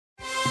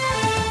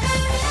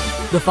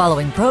The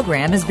following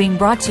program is being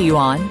brought to you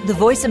on the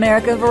Voice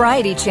America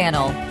Variety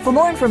Channel. For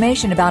more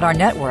information about our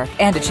network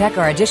and to check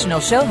our additional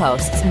show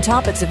hosts and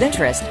topics of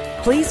interest,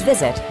 please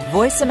visit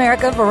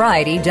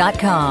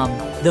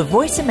voiceamericavariety.com. The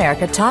Voice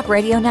America Talk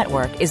Radio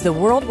Network is the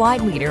worldwide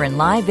leader in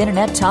live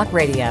Internet talk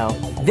radio.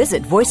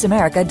 Visit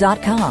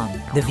voiceamerica.com.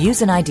 The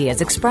views and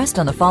ideas expressed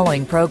on the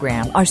following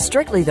program are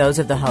strictly those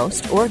of the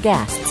host or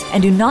guests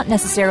and do not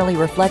necessarily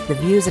reflect the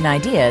views and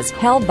ideas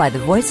held by the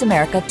Voice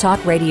America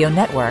Talk Radio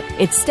Network,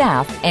 its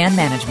staff, and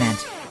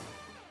management.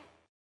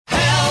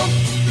 Help!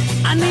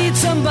 I need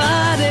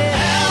somebody.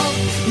 Help!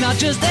 Not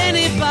just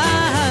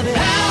anybody.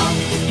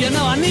 Help! You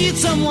know I need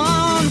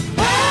someone.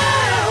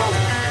 Help!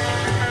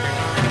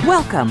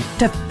 Welcome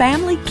to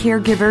Family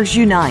Caregivers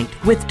Unite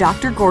with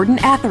Dr. Gordon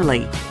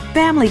Atherley.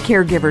 Family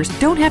caregivers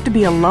don't have to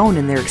be alone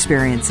in their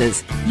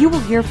experiences. You will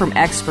hear from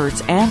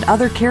experts and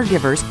other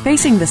caregivers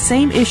facing the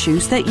same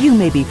issues that you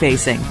may be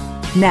facing.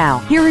 Now,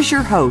 here is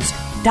your host,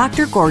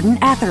 Dr. Gordon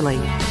Atherley.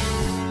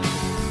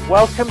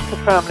 Welcome to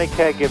Family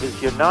Caregivers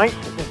Unite.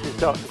 This is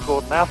Dr.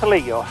 Gordon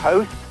Atherley, your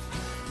host.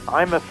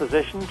 I'm a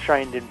physician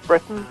trained in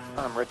Britain.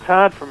 I'm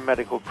retired from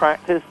medical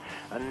practice,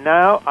 and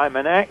now I'm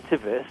an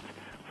activist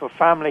for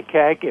family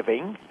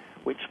caregiving,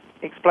 which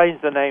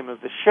explains the name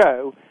of the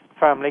show,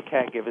 Family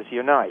Caregivers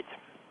Unite.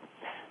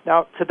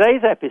 Now,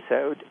 today's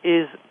episode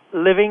is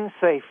living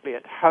safely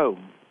at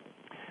home.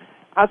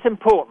 That's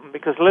important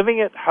because living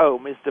at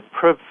home is the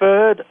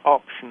preferred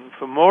option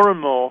for more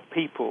and more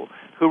people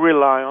who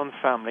rely on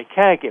family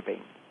caregiving.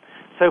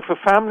 So for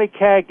family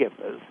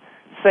caregivers,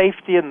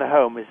 safety in the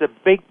home is a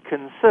big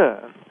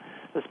concern,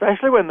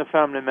 especially when the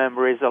family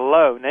member is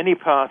alone any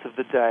part of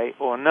the day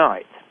or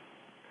night.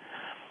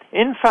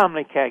 In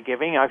family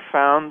caregiving, I've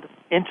found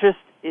interest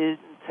in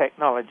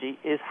technology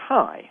is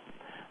high.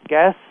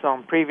 Guests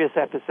on previous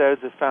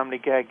episodes of Family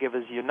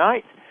Caregivers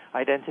Unite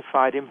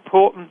identified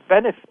important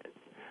benefits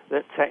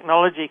that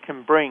technology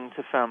can bring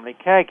to family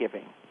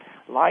caregiving,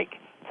 like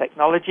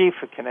technology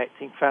for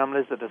connecting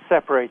families that are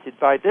separated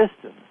by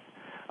distance,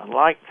 and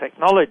like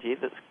technology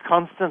that's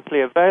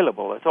constantly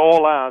available at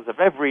all hours of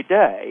every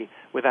day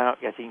without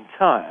getting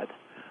tired.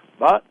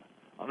 But,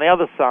 on the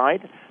other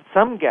side,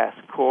 some guests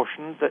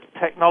cautioned that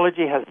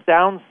technology has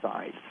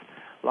downsides,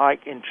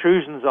 like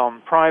intrusions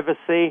on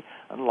privacy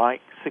and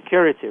like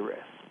security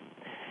risks.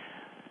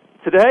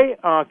 Today,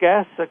 our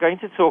guests are going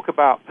to talk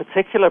about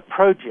particular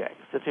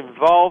projects that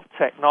involve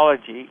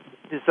technology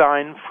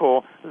designed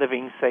for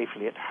living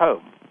safely at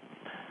home.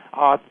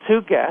 Our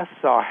two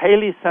guests are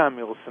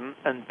Samuelson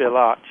and Bill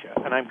Archer,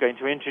 and I'm going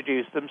to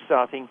introduce them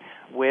starting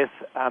with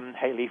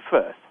Haley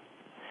first.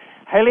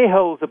 Haley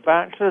holds a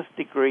bachelor's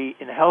degree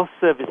in Health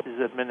Services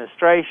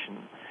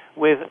Administration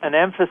with an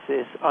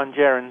emphasis on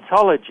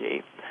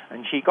gerontology,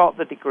 and she got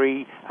the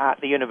degree at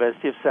the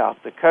University of South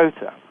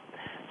Dakota.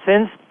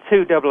 Since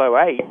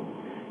 2008,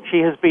 she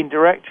has been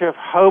Director of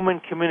Home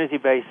and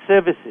Community-Based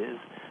Services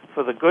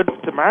for the Good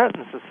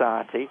Samaritan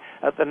Society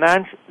at the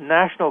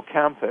National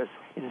Campus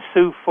in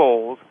Sioux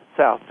Falls,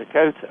 South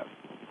Dakota.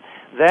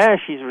 There,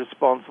 she's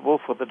responsible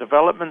for the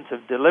development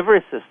of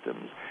delivery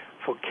systems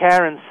for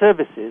care and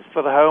services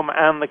for the home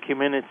and the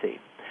community.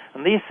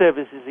 And these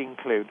services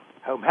include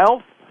home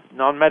health,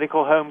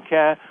 non-medical home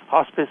care,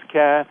 hospice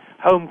care,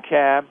 home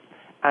care,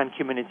 and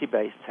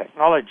community-based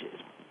technologies.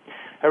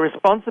 Her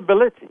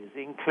responsibilities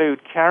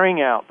include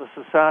carrying out the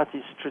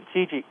Society's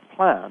strategic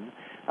plan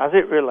as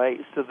it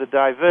relates to the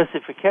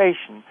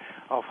diversification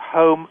of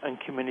home and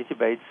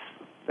community-based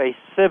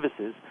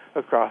services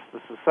across the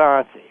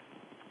Society.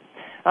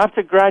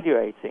 After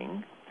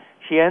graduating,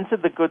 she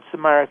entered the Good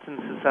Samaritan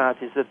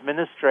Society's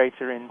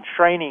Administrator in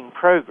Training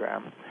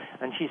program,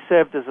 and she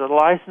served as a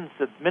licensed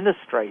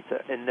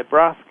administrator in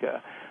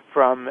Nebraska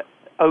from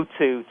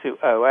 2002 to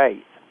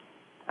 2008.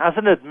 As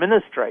an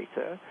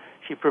administrator,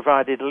 she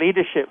provided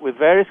leadership with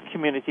various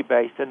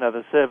community-based and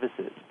other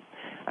services,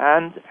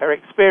 and her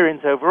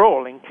experience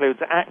overall includes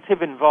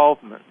active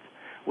involvement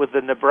with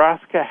the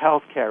Nebraska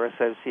Healthcare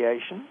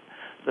Association,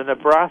 the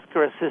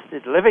Nebraska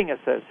Assisted Living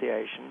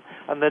Association,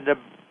 and the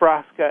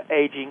Nebraska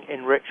Aging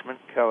Enrichment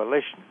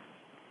Coalition.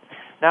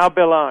 Now,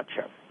 Bill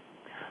Archer.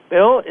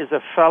 Bill is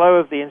a fellow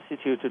of the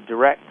Institute of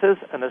Directors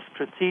and a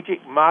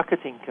strategic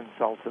marketing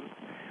consultant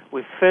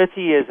with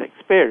 30 years'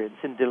 experience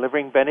in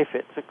delivering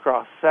benefits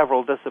across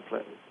several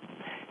disciplines.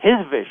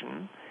 His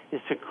vision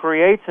is to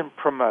create and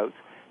promote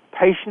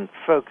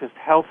patient-focused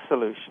health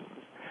solutions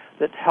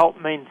that help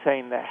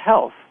maintain their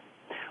health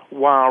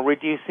while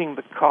reducing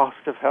the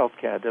cost of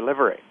healthcare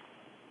delivery.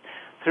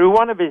 Through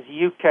one of his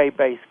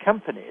UK-based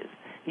companies,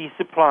 he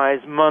supplies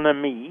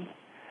MonAmi,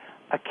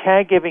 a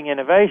caregiving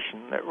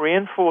innovation that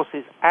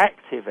reinforces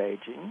active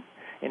aging,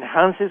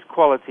 enhances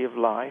quality of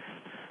life,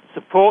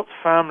 supports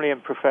family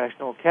and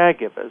professional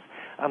caregivers,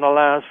 and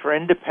allows for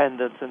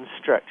independent and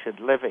structured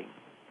living.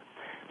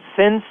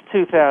 Since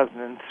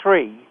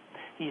 2003,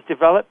 he's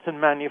developed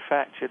and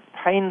manufactured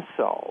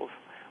PainSolve,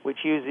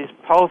 which uses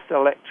pulsed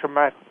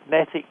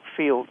electromagnetic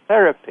field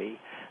therapy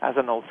as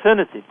an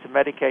alternative to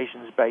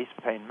medications-based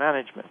pain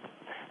management.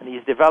 and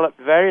he's developed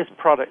various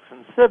products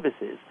and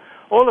services,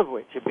 all of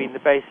which have been the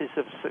basis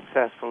of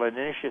successful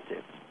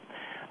initiatives.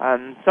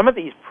 And some of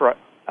these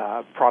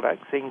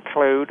products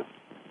include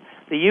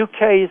the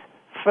UK's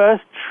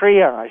first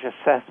triage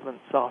assessment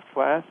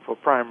software for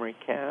primary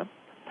care,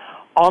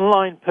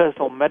 online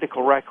personal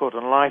medical record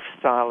and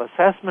lifestyle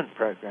assessment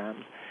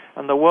programs,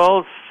 and the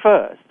world's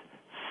first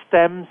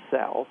stem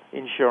cell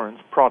insurance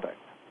product.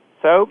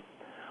 So,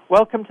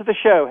 welcome to the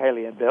show,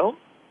 Haley and Bill.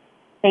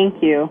 Thank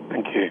you.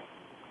 Thank you.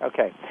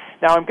 Okay.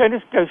 Now, I'm going to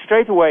go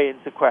straight away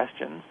into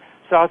questions,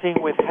 starting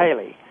with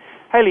Haley.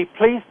 Haley,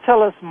 please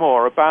tell us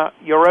more about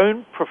your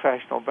own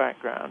professional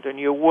background and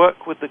your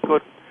work with the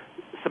Good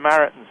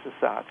Samaritan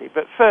Society.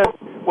 But first,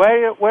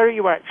 where are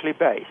you actually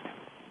based?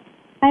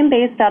 I'm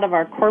based out of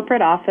our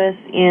corporate office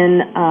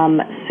in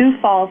Sioux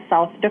Falls,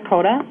 South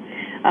Dakota,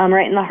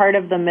 right in the heart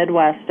of the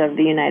Midwest of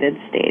the United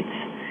States.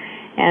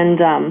 And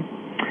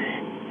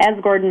as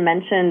Gordon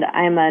mentioned,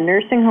 I'm a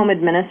nursing home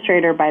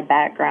administrator by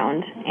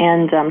background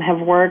and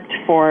have worked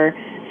for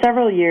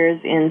several years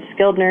in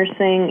skilled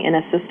nursing, in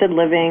assisted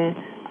living,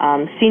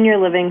 senior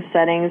living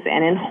settings,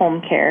 and in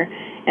home care,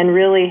 and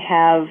really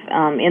have,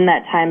 in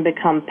that time,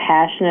 become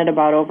passionate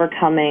about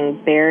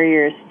overcoming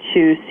barriers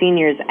to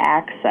seniors'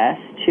 access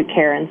to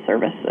care and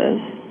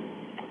services.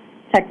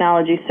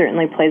 Technology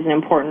certainly plays an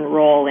important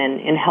role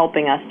in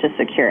helping us to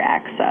secure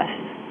access.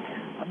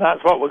 And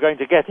that's what we're going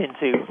to get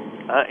into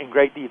in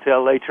great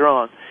detail later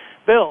on.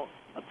 Bill,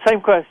 same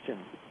question.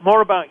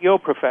 More about your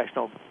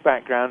professional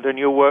background and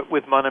your work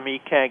with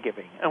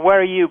MonAmiCaregiving. And where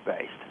are you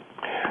based?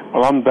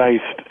 Well, I'm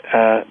based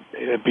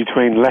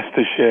between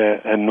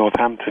Leicestershire and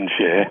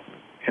Northamptonshire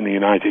in the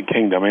United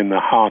Kingdom, in the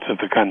heart of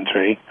the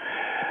country.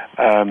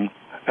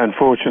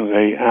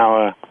 Unfortunately,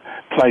 our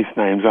place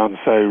names aren't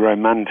so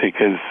romantic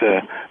as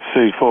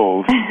Sioux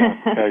Falls,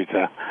 South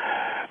Dakota.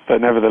 But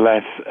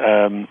nevertheless,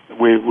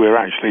 we're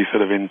actually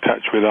sort of in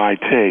touch with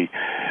IT,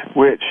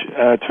 which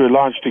to a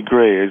large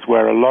degree is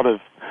where a lot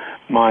of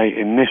my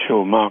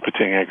initial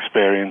marketing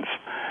experience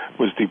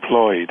was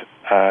deployed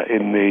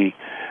in the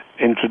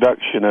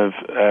introduction of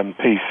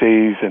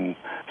PCs and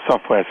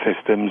software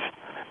systems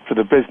for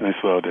the business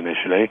world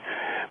initially.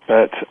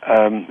 But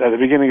at the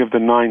beginning of the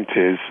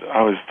 90s,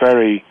 I was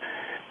very,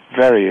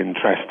 very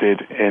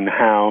interested in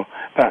how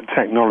that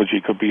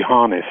technology could be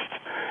harnessed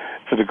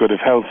for the good of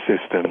health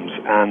systems.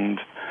 And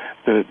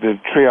the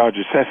triage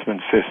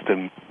assessment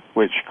system,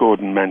 which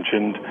Gordon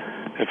mentioned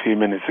a few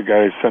minutes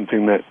ago, is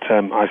something that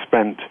I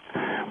spent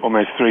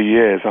almost 3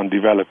 years on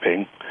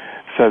developing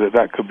so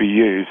that could be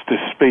used to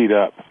speed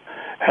up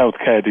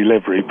healthcare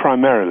delivery,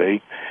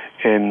 primarily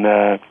in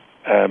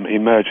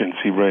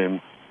emergency room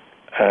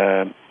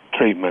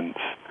treatments,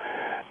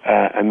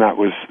 and that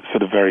was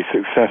sort of very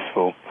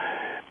successful.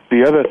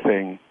 The other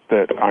thing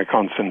that I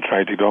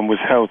concentrated on was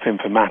health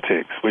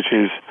informatics, which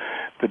is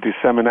the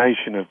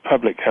dissemination of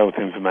public health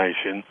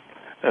information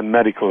and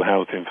medical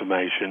health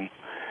information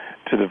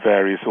to the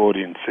various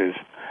audiences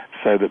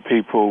so that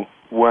people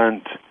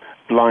weren't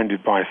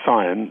blinded by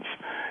science.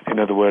 In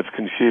other words,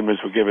 consumers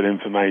were given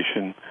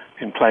information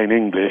in plain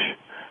English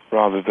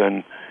rather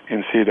than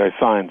in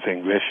pseudoscience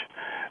English,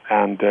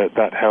 and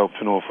that helped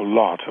an awful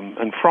lot.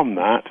 And from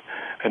that,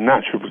 a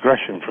natural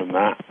progression from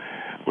that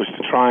was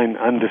to try and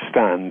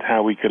understand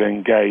how we could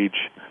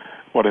engage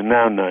what are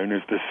now known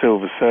as the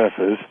silver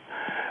surfers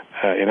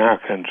in our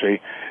country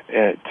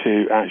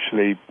to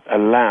actually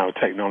allow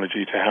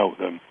technology to help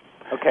them.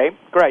 Okay,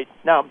 great.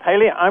 Now,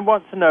 Haley, I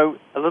want to know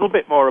a little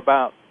bit more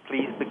about,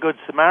 please, the Good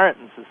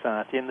Samaritan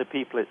Society and the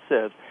people it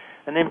serves,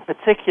 and in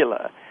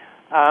particular,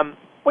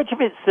 which of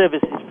its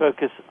services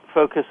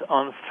focus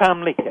on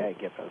family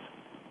caregivers?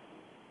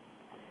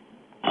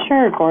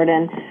 Sure,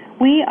 Gordon.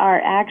 We are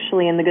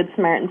actually, in the Good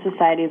Samaritan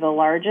Society, the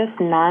largest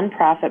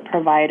nonprofit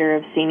provider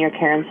of senior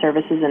care and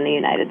services in the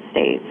United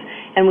States.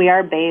 And we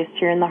are based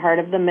here in the heart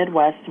of the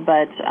Midwest,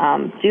 but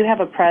do have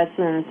a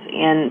presence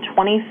in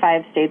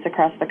 25 states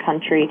across the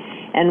country,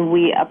 and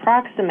we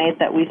approximate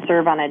that we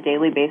serve on a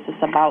daily basis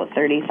about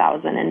 30,000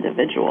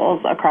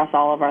 individuals across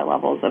all of our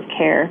levels of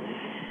care.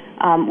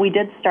 We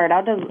did start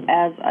out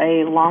as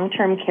a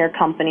long-term care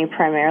company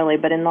primarily,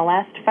 but in the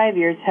last 5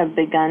 years have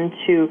begun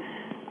to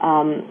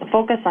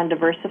focus on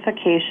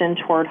diversification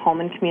toward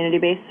home and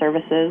community-based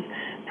services,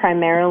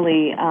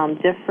 primarily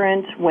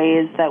different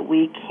ways that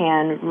we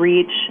can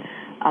reach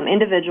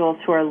individuals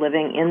who are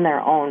living in their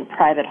own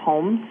private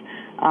homes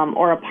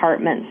or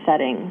apartment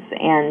settings.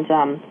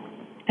 And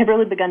have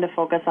really begun to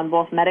focus on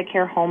both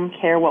Medicare home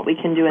care, what we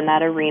can do in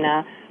that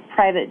arena,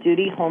 private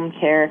duty home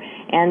care,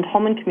 and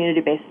home and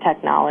community-based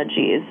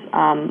technologies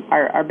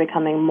are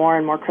becoming more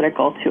and more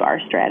critical to our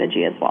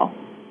strategy as well.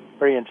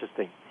 Very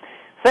interesting.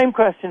 Same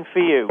question for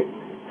you.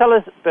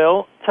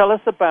 Bill, tell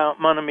us about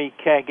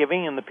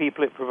MonAmiCaregiving and the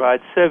people it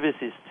provides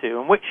services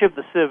to, and which of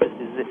the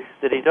services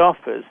that it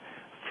offers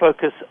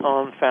focus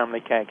on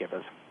family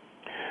caregivers.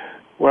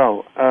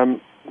 Well,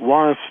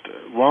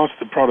 whilst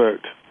the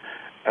product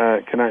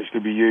can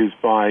actually be used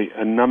by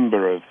a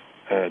number of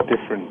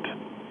different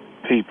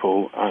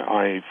people,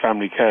 i.e.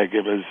 family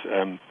caregivers,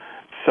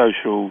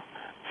 social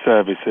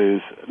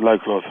services,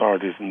 local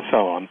authorities, and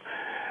so on.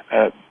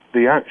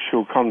 The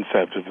actual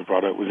concept of the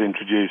product was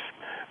introduced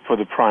for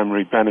the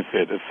primary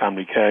benefit of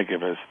family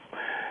caregivers,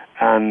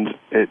 and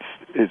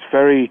it's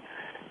very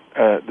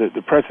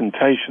the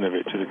presentation of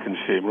it to the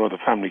consumer or the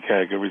family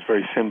caregiver is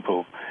very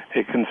simple.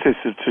 It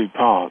consists of two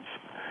parts,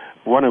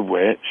 one of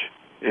which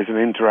is an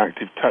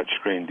interactive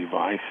touchscreen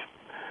device,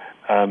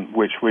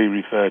 which we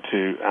refer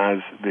to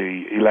as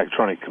the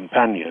electronic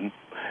companion,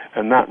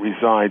 and that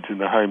resides in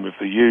the home of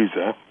the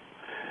user.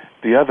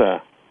 The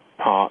other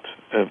part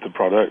of the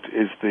product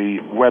is the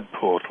web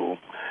portal,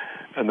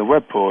 and the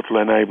web portal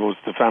enables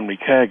the family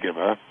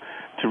caregiver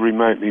to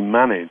remotely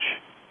manage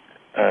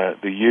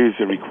the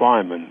user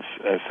requirements.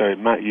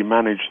 You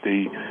manage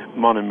the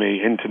MonAmi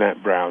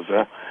internet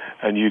browser,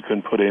 and you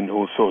can put in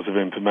all sorts of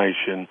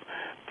information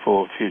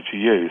for future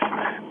use.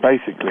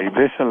 Basically,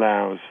 this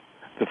allows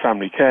the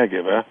family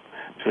caregiver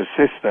to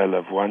assist their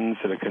loved ones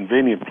at a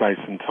convenient place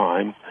and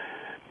time,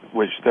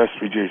 which thus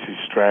reduces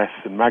stress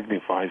and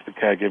magnifies the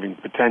caregiving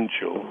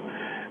potential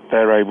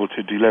they're able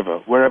to deliver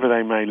wherever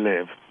they may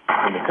live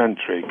in the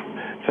country.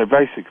 So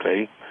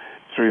basically,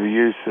 through the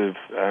use of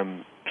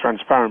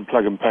transparent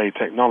plug-and-pay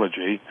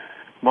technology,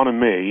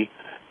 MonAmi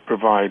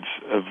provides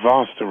a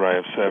vast array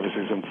of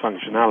services and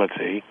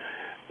functionality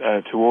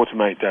to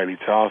automate daily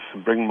tasks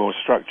and bring more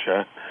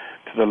structure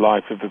to the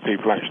life of the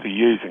people actually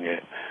using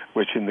it,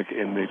 which in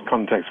the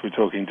context we're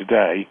talking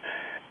today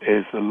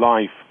is the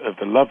life of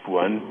the loved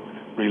one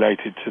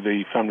related to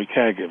the family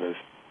caregivers.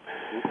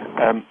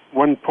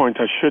 One point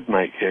I should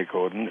make here,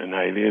 Gordon and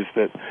Hayley, is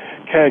that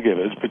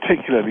caregivers,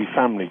 particularly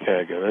family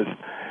caregivers,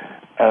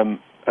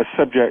 are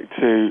subject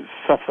to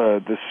suffer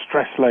the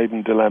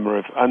stress-laden dilemma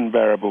of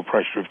unbearable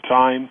pressure of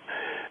time,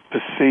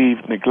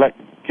 perceived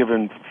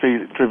neglect-driven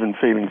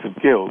feelings of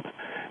guilt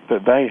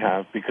that they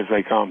have because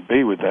they can't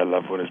be with their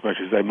loved one as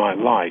much as they might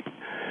like.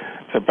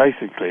 So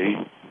basically,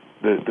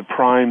 the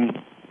prime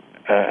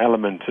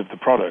element of the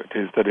product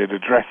is that it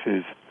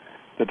addresses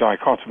the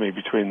dichotomy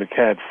between the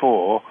cared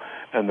for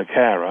and the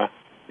carer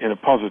in a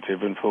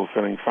positive and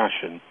fulfilling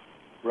fashion.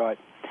 Right.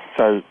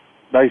 So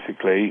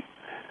basically,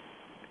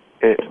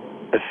 it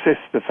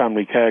assists the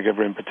family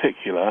caregiver in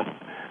particular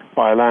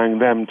by allowing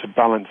them to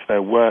balance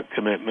their work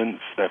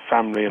commitments, their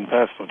family and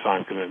personal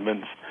time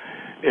commitments.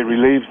 It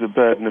relieves the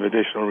burden of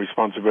additional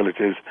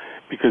responsibilities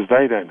because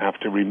they don't have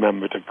to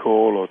remember to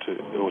call or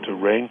to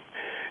ring.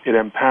 It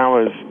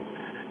empowers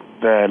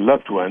their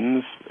loved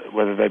ones,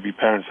 whether they be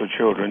parents or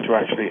children, to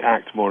actually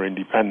act more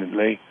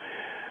independently,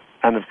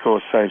 and of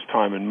course saves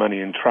time and money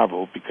in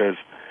travel, because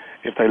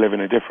if they live in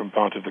a different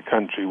part of the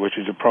country, which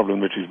is a problem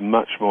which is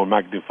much more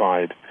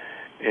magnified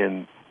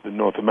in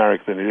North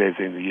America than it is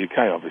in the UK,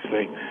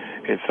 obviously,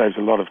 it saves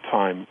a lot of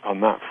time on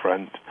that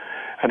front.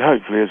 And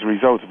hopefully, as a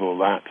result of all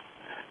that,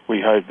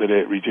 we hope that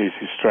it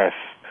reduces stress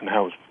and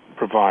helps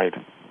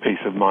provide peace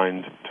of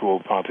mind to all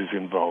parties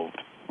involved.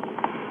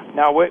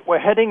 Now, we're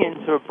heading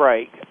into a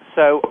break,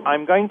 so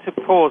I'm going to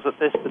pause at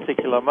this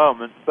particular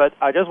moment, but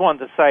I just want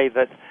to say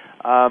that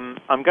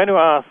I'm going to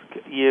ask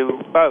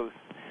you both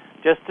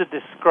just to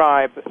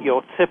describe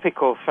your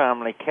typical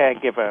family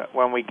caregiver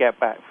when we get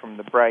back from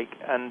the break,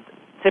 and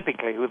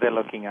typically who they're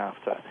looking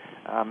after,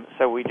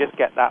 so we just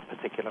get that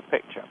particular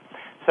picture.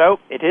 So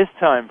it is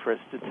time for us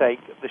to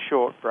take the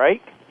short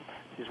break.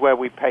 This is where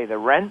we pay the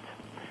rent.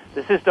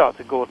 This is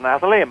Dr. Gordon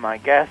Atherley, and my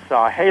guests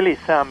are Hayley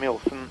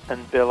Samuelson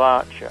and Bill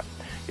Archer.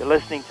 You're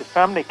listening to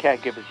Family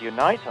Caregivers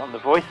Unite on the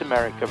Voice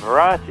America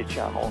Variety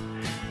Channel.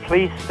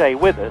 Please stay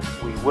with us.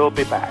 We will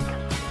be back.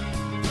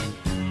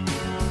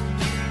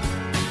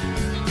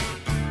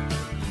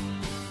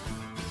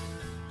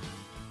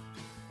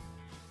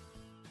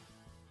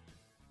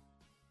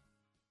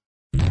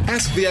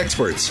 Ask the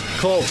experts.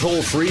 Call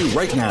toll-free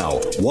right now,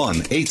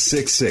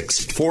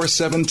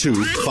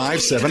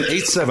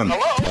 1-866-472-5787.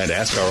 And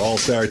ask our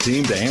All-Star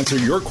team to answer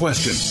your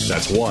question.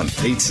 That's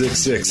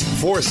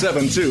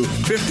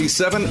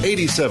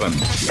 1-866-472-5787.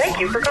 Thank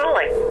you for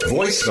calling.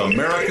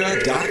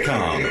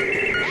 VoiceAmerica.com.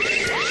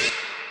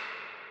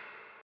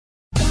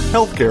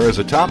 Healthcare is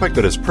a topic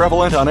that is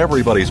prevalent on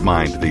everybody's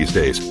mind these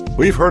days.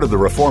 We've heard of the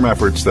reform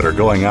efforts that are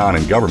going on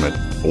in government.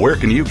 Where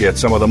can you get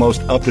some of the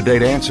most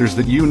up-to-date answers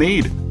that you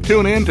need?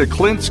 Tune in to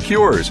Clint's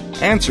Cures,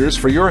 Answers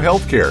for Your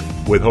Healthcare,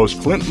 with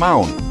host Clint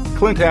Mound.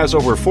 Clint has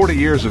over 40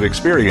 years of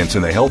experience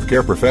in the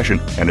healthcare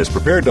profession and is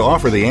prepared to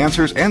offer the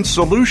answers and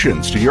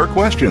solutions to your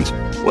questions.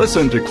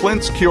 Listen to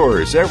Clint's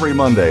Cures every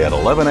Monday at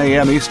 11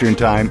 a.m. Eastern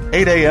Time,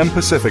 8 a.m.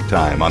 Pacific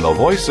Time on the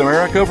Voice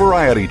America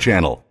Variety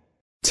Channel.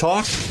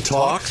 Talk,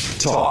 talk,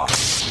 talk.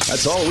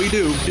 That's all we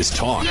do is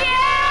talk.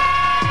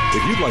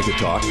 If you'd like to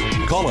talk,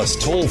 call us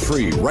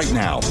toll-free right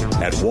now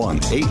at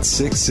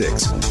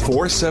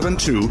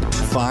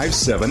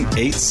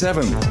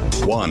 1-866-472-5787.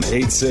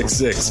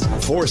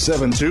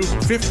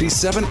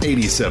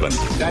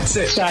 1-866-472-5787. That's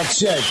it.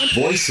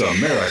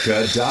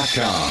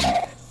 VoiceAmerica.com.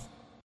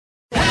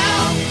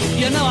 Help!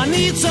 You know I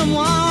need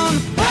someone.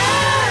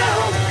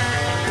 Help!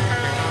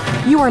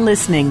 You are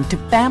listening to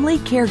Family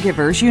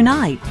Caregivers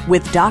Unite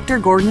with Dr.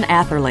 Gordon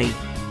Atherley.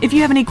 If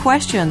you have any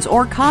questions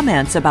or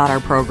comments about our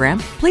program,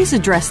 please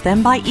address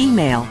them by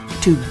email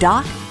to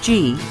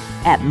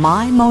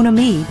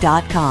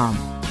docg@mymonami.com.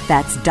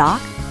 That's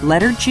doc,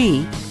 letter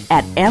G,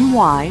 at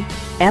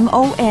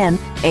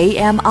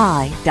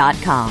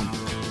mymonami.com.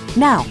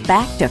 Now,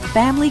 back to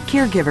Family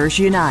Caregivers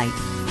Unite.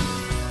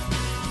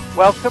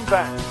 Welcome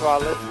back to our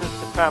listeners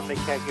to Family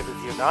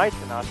Caregivers Unite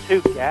and our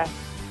two guests,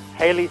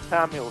 Haley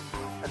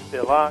Samuelson and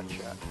Bill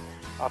Archer.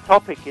 Our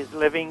topic is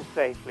living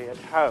safely at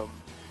home.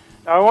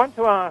 Now, I want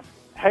to ask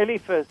Haley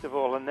first of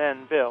all and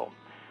then Bill,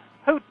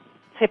 who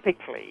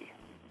typically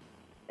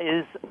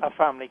is a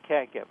family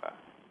caregiver?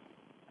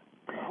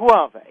 Who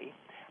are they?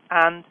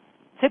 And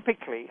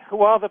typically,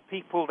 who are the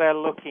people they're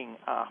looking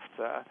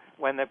after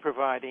when they're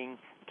providing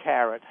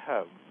care at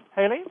home?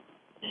 Haley?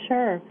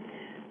 Sure.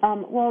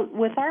 Well,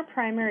 with our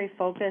primary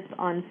focus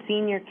on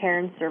senior care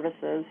and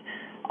services,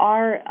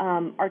 our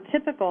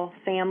typical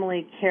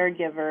family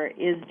caregiver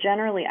is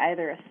generally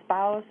either a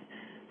spouse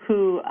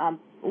who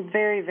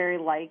very, very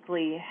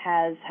likely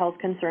has health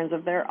concerns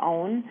of their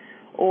own,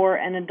 or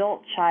an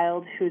adult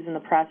child who's in the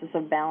process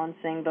of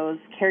balancing those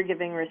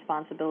caregiving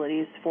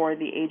responsibilities for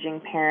the aging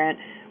parent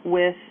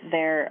with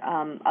their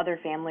other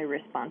family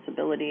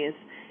responsibilities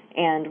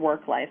and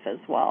work life as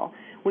well.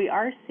 We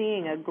are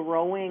seeing a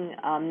growing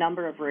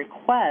number of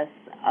requests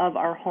of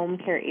our home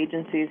care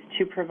agencies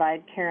to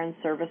provide care and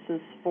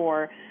services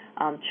for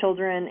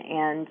children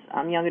and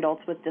young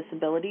adults with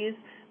disabilities,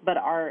 but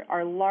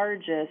our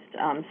largest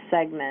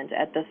segment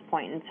at this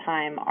point in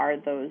time are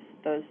those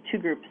two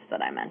groups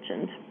that I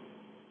mentioned.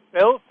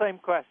 Bill, same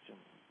question.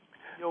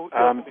 Your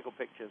typical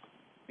pictures.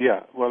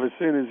 Yeah, well, as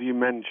soon as you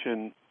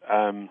mention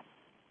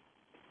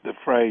the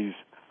phrase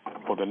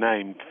or the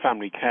name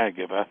family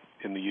caregiver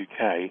in the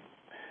UK,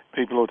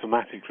 people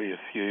automatically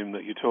assume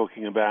that you're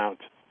talking about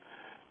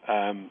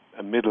a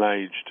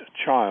middle-aged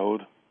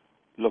child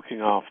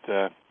looking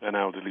after an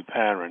elderly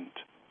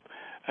parent.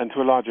 And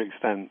to a large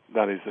extent,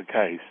 that is the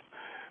case.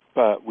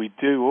 But we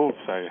do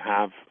also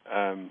have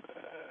a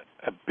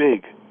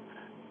big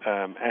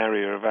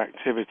area of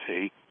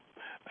activity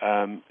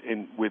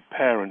with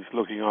parents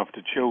looking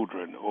after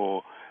children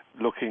or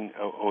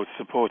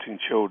supporting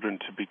children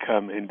to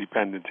become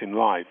independent in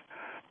life.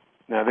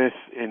 Now, this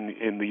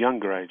in the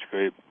younger age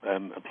group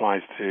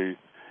applies to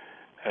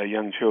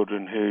young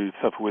children who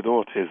suffer with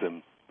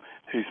autism,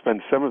 who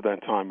spend some of their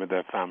time with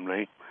their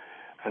family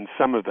and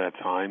some of their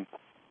time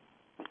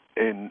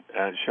in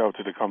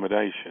sheltered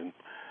accommodation,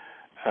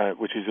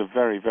 which is a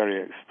very, very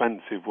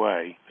expensive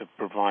way of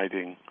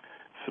providing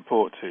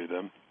support to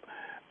them.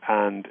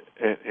 And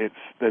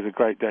there's a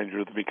great danger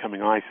of them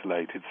becoming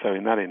isolated. So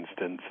in that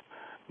instance,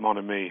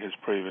 MonAmi has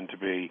proven to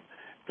be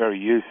very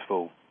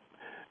useful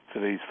for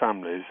these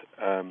families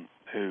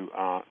who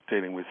are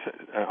dealing with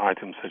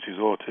items such as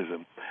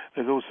autism.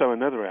 There's also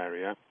another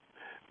area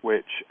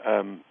which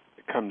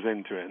comes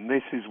into it, and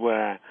this is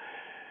where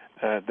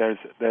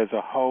there's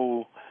a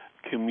whole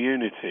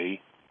community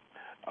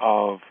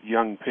of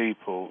young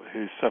people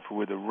who suffer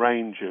with a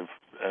range of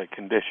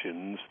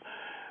conditions,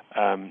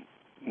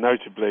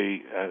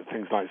 notably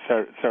things like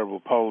cerebral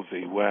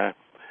palsy, where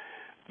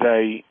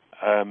they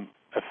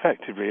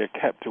effectively are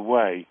kept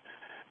away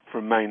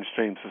from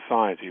mainstream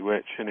society,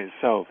 which in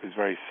itself is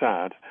very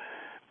sad,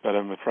 but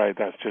I'm afraid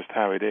that's just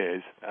how it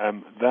is.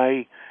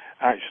 They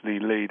actually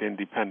lead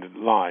independent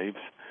lives.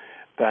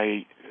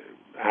 They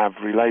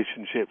have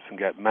relationships and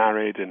get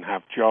married and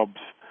have jobs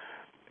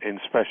in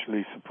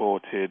specially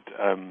supported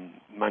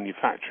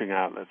manufacturing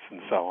outlets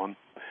and so on,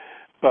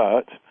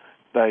 but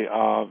they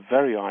are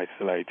very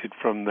isolated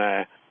from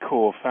their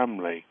core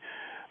family.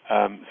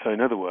 So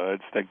in other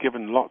words, they're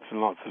given lots and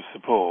lots of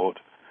support,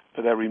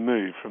 but they're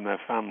removed from their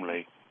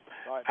family.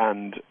 Right.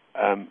 And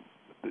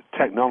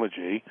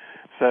technology,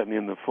 certainly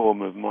in the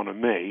form of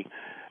MonAmi,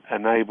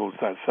 enables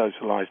that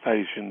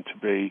socialization to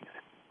be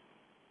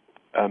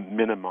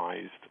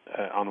minimized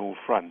on all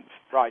fronts.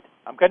 Right.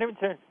 I'm going to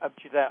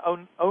interrupt you there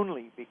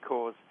only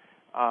because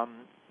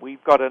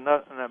we've got a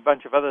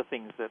bunch of other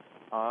things that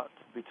are to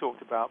be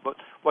talked about. But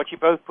what you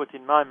both put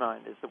in my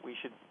mind is that we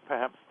should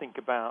perhaps think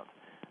about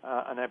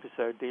an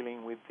episode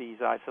dealing with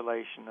these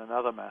isolation and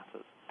other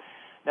matters.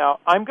 Now,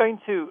 I'm going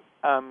to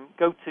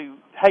go to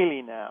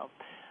Haley now,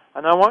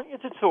 and I want you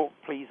to talk,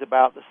 please,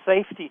 about the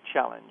safety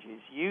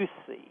challenges you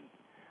see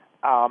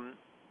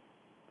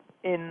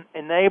in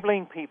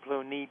enabling people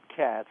who need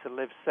care to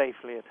live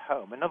safely at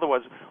home. In other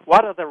words,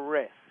 what are the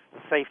risks,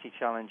 the safety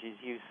challenges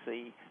you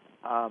see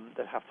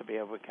that have to be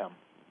overcome?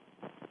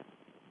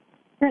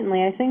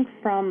 Certainly, I think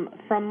from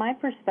my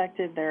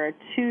perspective, there are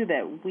two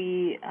that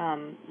we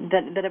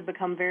that have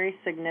become very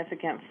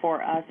significant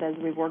for us as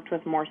we've worked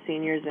with more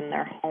seniors in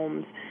their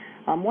homes.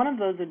 One of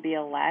those would be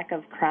a lack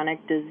of chronic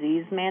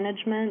disease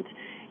management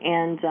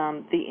and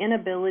the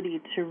inability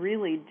to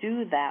really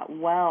do that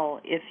well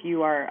if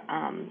you are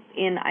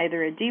in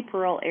either a deep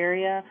rural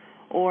area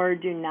or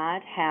do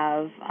not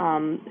have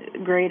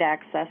great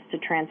access to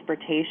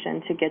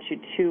transportation to get you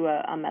to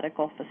a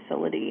medical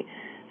facility.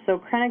 So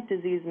chronic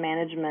disease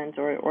management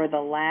or the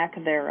lack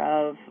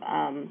thereof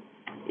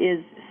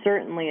is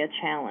certainly a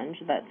challenge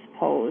that's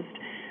posed.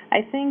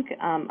 I think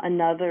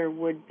another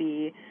would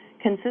be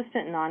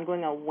consistent and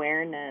ongoing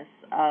awareness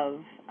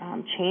of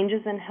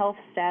changes in health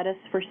status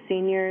for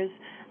seniors,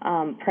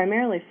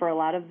 primarily for a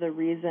lot of the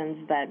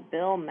reasons that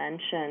Bill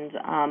mentioned,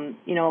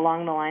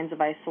 along the lines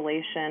of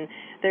isolation.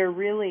 There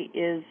really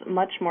is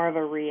much more of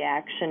a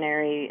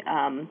reactionary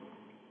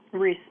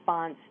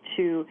response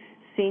to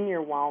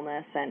senior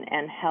wellness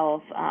and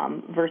health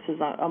versus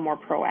a more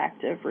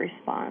proactive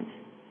response.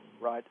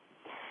 Right.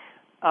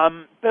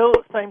 Bill,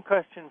 same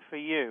question for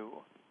you.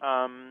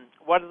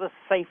 What are the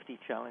safety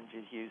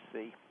challenges you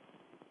see?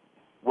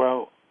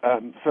 Well,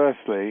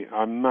 firstly,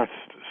 I must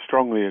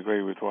strongly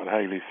agree with what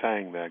Haley's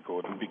saying there,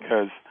 Gordon,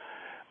 because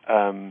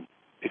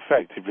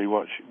effectively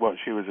what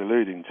she was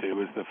alluding to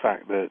was the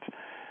fact that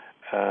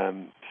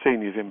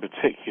seniors in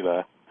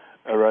particular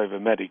are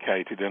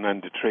over-medicated and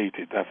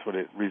under-treated. That's what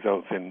it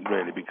results in,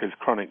 really, because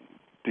chronic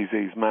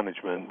disease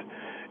management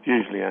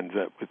usually ends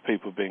up with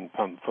people being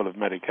pumped full of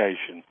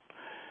medication,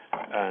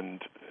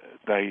 and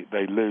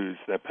they lose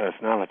their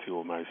personality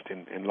almost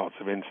in lots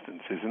of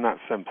instances, and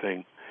that's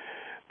something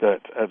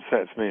that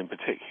upsets me in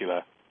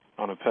particular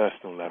on a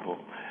personal level.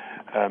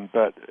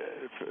 But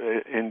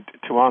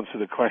to answer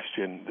the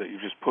question that you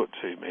just put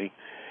to me,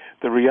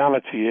 the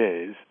reality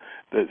is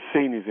that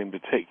seniors in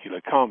particular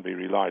can't be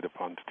relied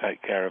upon to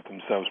take care of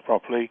themselves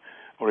properly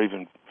or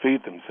even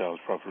feed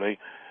themselves properly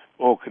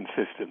or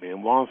consistently.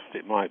 And whilst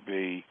it might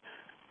be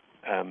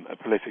a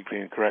politically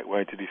incorrect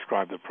way to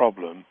describe the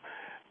problem,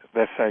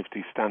 their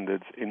safety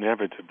standards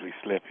inevitably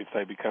slip if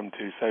they become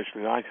too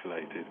socially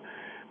isolated.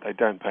 They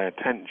don't pay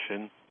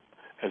attention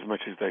as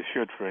much as they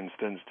should, for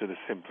instance, to the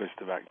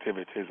simplest of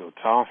activities or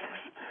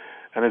tasks.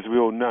 And as we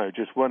all know,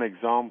 just one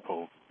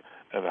example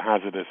of a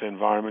hazardous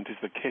environment is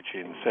the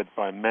kitchen, said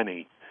by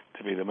many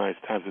to be the most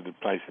hazardous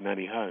place in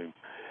any home.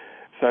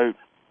 So,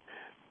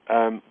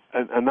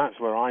 and that's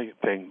where I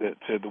think that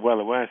the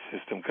well-aware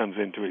system comes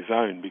into its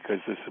own, because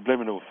the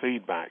subliminal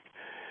feedback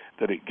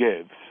that it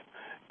gives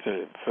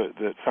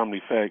that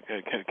family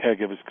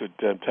caregivers could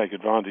take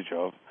advantage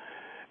of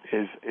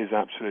is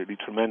absolutely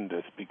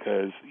tremendous,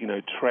 because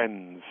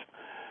trends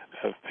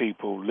of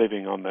people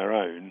living on their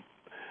own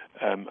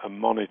are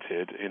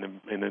monitored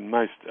in a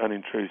most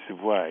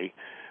unintrusive way,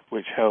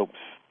 which helps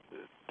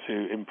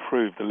to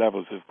improve the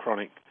levels of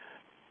chronic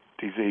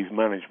disease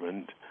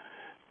management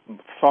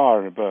far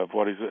and above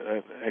what is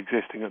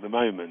existing at the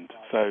moment.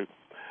 So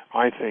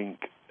I think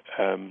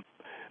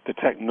the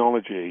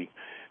technology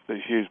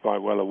that's used by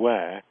Well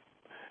Aware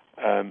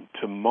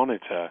to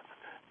monitor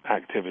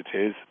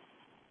activities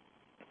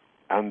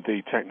and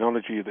the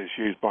technology that's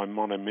used by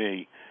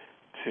MonAmi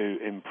to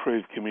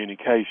improve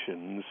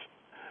communications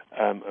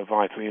are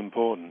vitally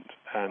important,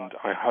 and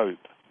I hope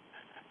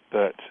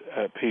that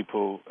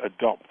people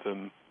adopt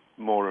them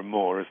more and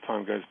more as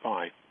time goes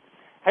by.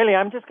 Haley,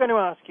 I'm just going to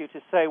ask you to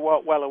say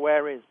what Well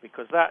Aware is,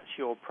 because that's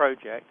your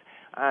project,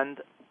 and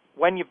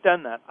when you've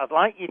done that, I'd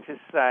like you to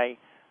say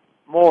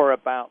more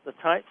about the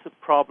types of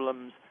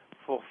problems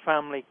for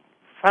family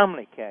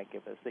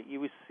caregivers that you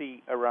would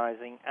see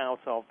arising out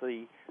of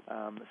the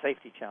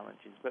safety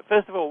challenges. But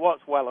first of all,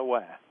 what's Well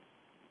Aware?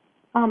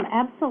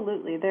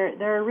 Absolutely.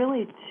 There are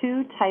really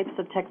two types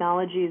of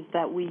technologies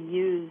that we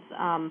use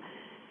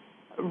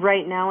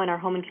right now in our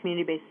home and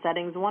community-based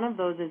settings. One of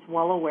those is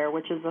Well Aware,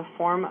 which is a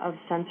form of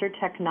sensor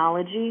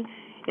technology.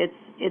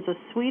 It's a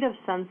suite of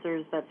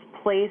sensors that's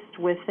placed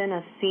within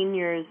a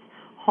senior's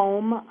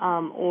home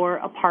or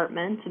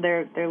apartment,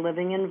 their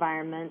living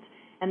environment,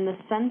 and the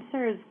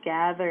sensors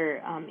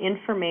gather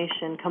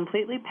information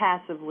completely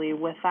passively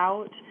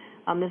without,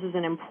 this is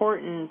an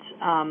important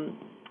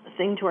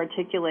thing to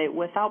articulate,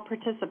 without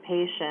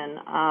participation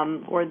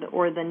or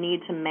the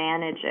need to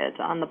manage it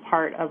on the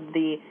part of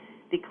the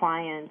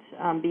client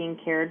being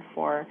cared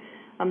for.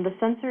 The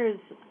sensors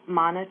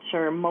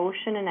monitor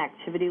motion and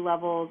activity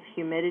levels,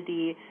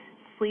 humidity,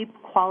 sleep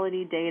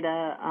quality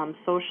data,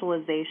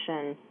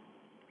 socialization,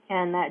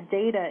 and that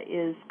data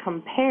is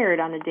compared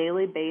on a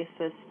daily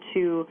basis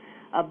to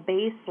a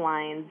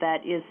baseline that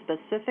is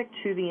specific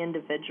to the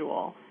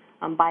individual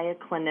by a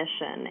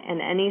clinician,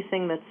 and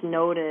anything that's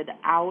noted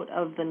out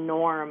of the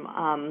norm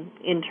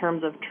in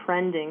terms of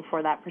trending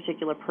for that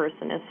particular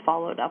person is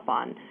followed up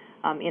on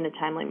in a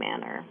timely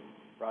manner.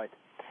 Right.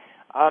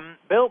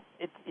 Bill,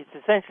 it's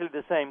essentially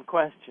the same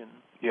question.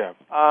 Yeah.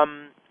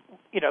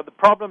 The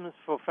problems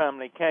for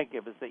family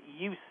caregivers that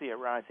you see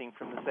arising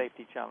from the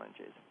safety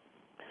challenges.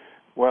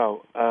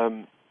 Well,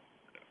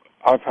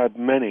 I've had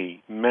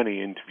many,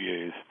 many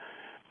interviews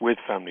with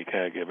family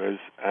caregivers,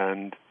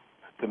 and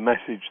the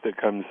message that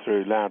comes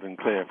through loud and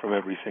clear from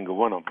every single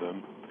one of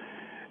them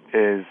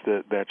is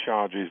that their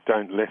charges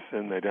don't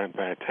listen, they don't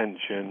pay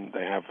attention,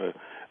 they have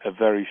a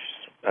very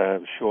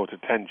short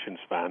attention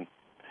span,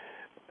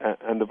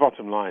 and the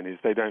bottom line is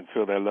they don't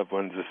feel their loved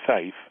ones are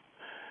safe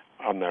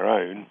on their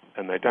own,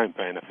 and they don't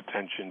pay enough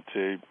attention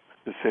to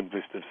the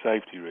simplest of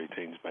safety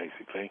routines,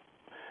 basically.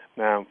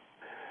 Now,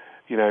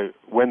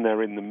 when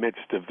they're in the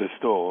midst of the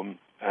storm,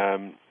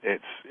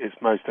 it's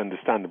most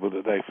understandable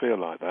that they feel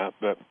like that,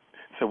 but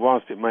So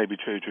whilst it may be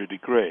true to a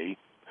degree,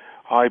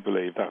 I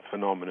believe that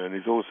phenomenon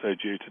is also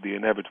due to the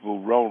inevitable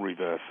role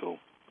reversal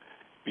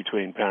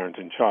between parent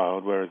and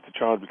child, whereas the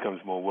child becomes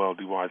more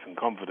worldly wise and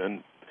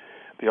confident.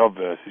 The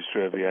obverse is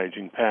true of the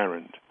aging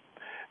parent.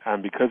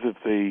 And because of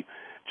the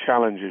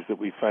challenges that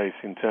we face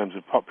in terms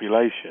of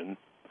population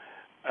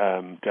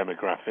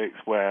demographics,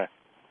 where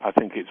I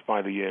think it's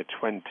by the year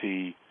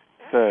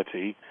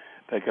 2030,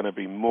 there are going to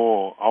be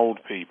more old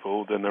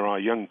people than there are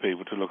young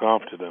people to look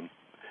after them,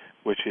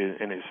 which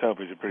in itself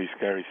is a pretty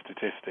scary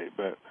statistic,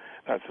 but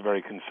that's a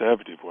very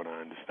conservative one, I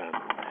understand.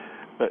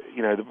 But,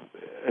 you know,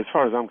 as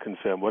far as I'm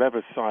concerned,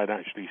 whatever either side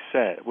actually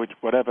says,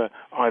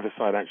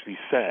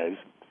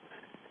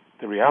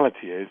 the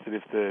reality is that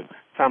if the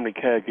family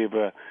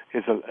caregiver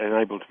is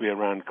unable to be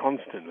around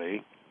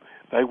constantly,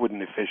 they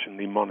wouldn't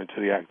efficiently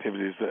monitor the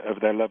activities of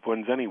their loved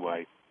ones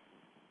anyway.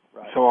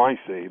 Right. So I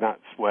see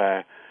that's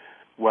where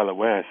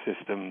well-aware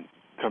system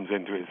comes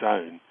into its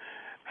own,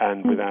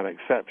 and without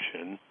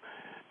exception,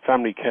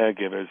 family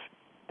caregivers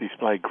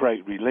display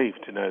great relief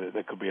to know that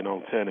there could be an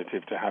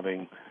alternative to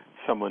having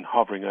someone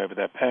hovering over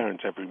their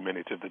parent every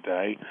minute of the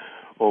day,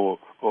 or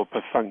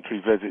perfunctory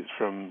visits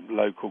from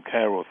local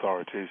care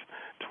authorities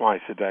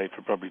twice a day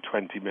for probably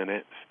 20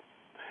 minutes,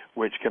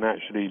 which can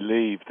actually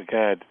leave the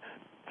cared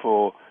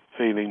for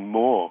feeling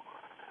more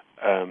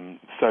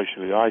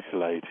socially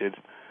isolated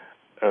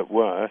at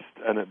worst,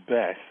 and at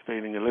best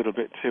feeling a little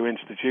bit too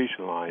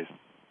institutionalized.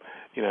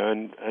 You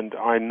know, and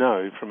I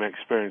know from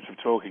experience of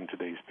talking to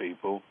these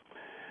people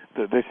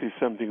that this is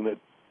something that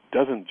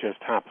doesn't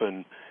just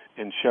happen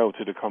in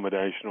sheltered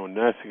accommodation or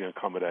nursing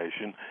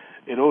accommodation.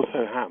 It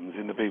also happens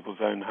in the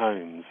people's own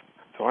homes.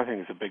 So I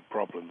think it's a big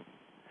problem.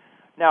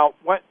 Now,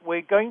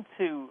 we're going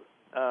to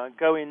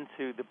go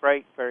into the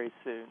break very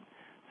soon.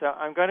 So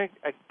I'm going to,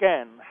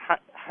 again,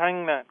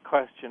 hang that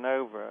question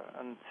over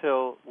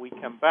until we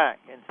come back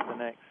into the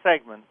next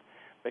segment,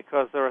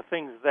 because there are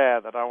things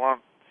there that I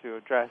want to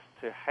address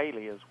to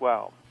Haley as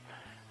well.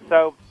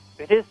 So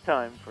it is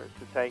time for us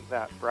to take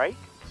that break.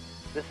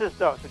 This is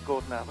Dr.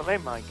 Gordon Atherley.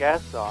 My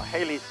guests are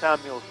Haley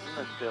Samuelson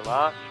and Bill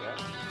Archer.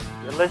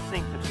 You're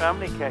listening to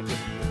Family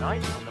Caregiving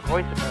Tonight on the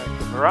Voice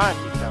America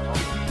Variety Channel.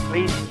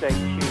 Please stay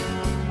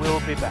tuned. We'll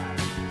be back.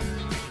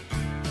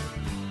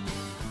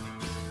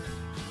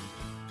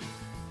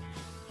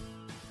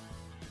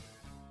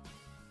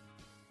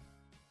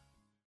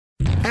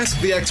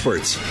 Ask the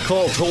experts.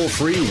 Call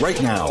toll-free right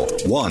now,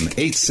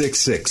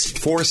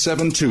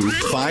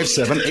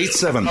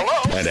 1-866-472-5787.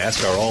 And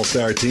ask our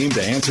All-Star team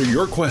to answer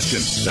your question.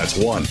 That's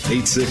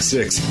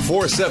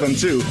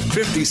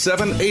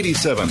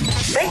 1-866-472-5787.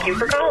 Thank you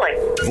for calling.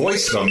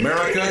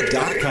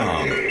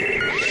 VoiceAmerica.com.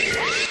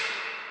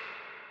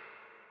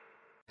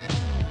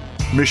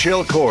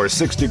 Michelle Corr's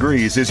 6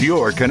 Degrees is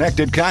your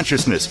connected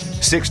consciousness.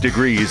 6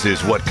 Degrees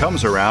is what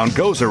comes around,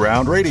 goes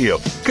around radio.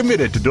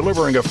 Committed to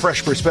delivering a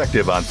fresh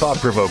perspective on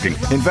thought-provoking,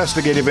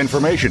 investigative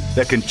information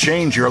that can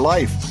change your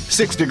life.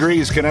 6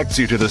 Degrees connects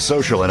you to the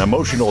social and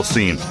emotional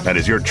scene and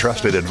is your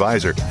trusted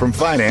advisor from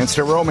finance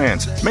to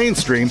romance,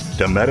 mainstream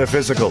to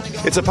metaphysical.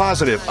 It's a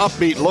positive,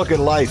 upbeat look at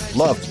life,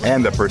 love,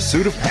 and the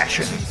pursuit of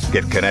passion.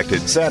 Get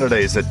connected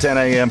Saturdays at 10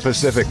 a.m.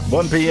 Pacific,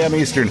 1 p.m.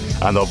 Eastern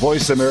on the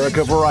Voice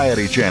America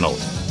Variety Channel.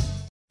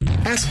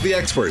 Ask the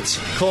experts.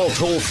 Call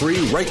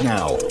toll-free right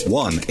now,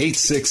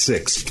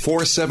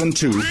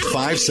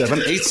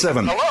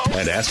 1-866-472-5787.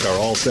 And ask our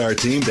All-Star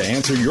team to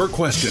answer your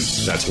question.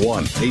 That's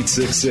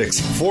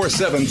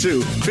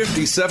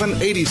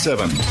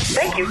 1-866-472-5787.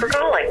 Thank you for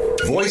calling.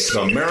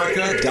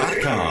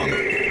 VoiceAmerica.com.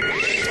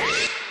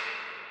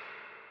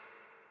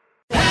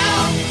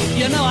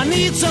 You know I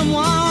need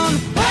someone.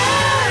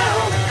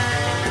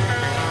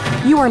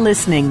 You are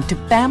listening to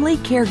Family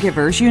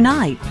Caregivers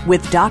Unite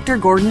with Dr.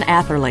 Gordon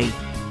Atherley.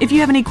 If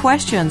you have any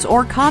questions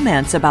or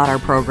comments about our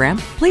program,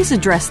 please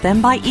address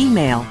them by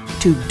email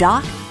to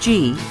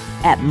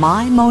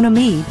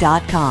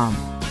docg@mymonami.com.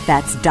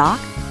 That's doc,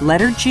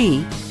 letter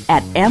G,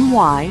 at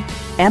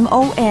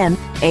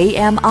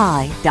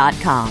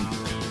mymonami.com.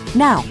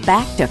 Now,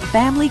 back to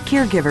Family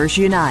Caregivers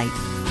Unite.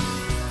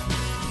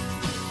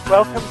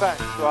 Welcome back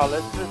to our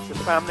listeners to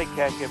Family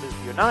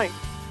Caregivers Unite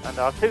and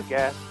our two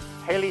guests,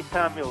 Haley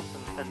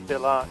Samuelson and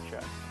Bill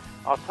Archer.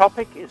 Our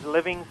topic is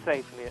living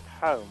safely at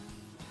home.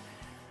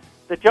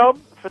 The job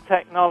for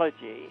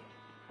technology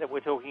that we're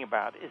talking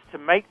about is to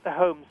make the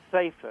home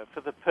safer for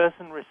the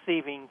person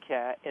receiving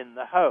care in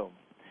the home.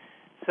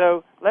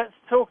 So let's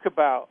talk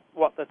about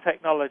what the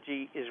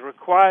technology is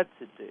required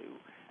to do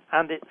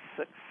and its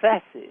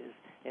successes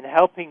in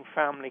helping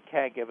family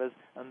caregivers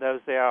and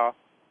those they are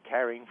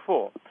caring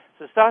for.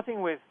 So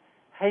starting with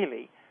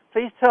Haley,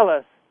 please tell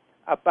us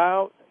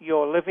about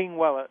your Living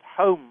Well at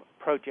Home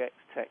project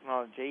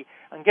technology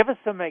and give us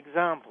some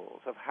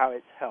examples of how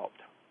it's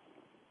helped.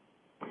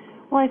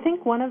 Well, I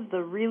think one of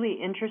the really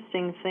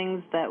interesting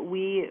things that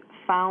we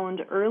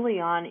found early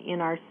on in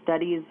our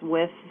studies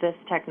with this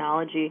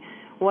technology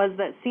was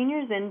that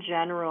seniors in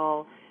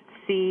general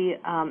see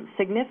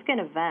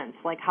significant events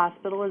like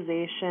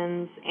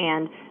hospitalizations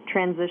and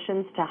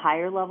transitions to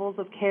higher levels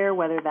of care,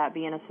 whether that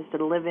be in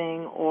assisted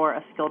living or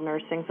a skilled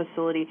nursing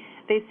facility.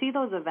 They see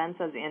those events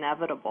as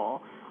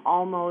inevitable,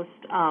 almost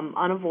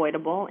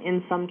unavoidable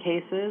in some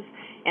cases,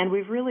 and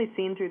we've really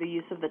seen through the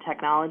use of the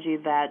technology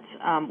that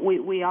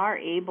we are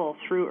able,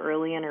 through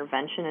early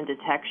intervention and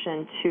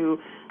detection, to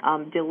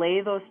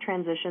delay those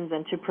transitions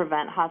and to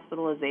prevent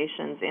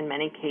hospitalizations in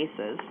many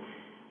cases.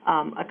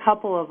 A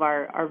couple of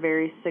our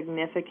very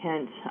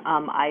significant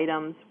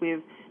items,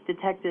 we've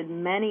detected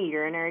many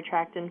urinary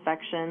tract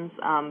infections,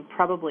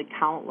 probably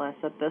countless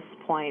at this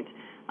point,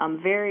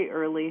 very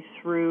early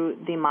through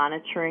the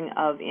monitoring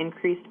of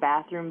increased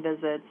bathroom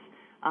visits,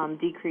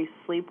 decreased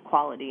sleep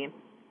quality.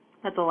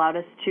 That's allowed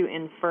us to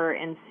infer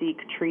and seek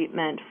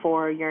treatment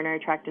for urinary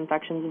tract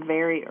infections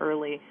very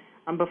early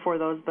before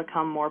those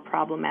become more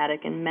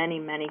problematic in many,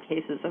 many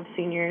cases of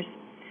seniors.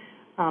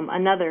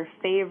 Another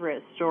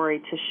favorite story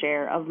to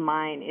share of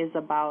mine is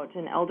about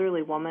an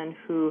elderly woman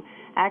who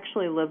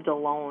actually lived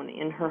alone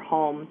in her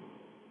home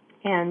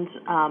and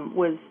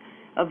was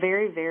a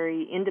very,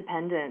 very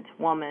independent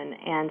woman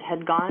and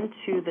had gone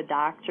to the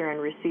doctor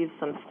and received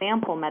some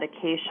sample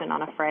medication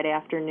on a Friday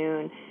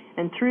afternoon.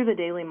 And through the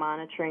daily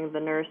monitoring, the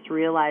nurse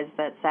realized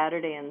that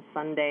Saturday and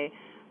Sunday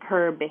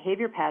her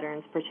behavior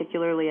patterns,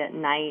 particularly at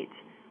night,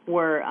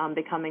 were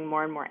becoming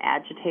more and more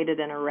agitated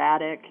and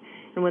erratic.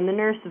 And when the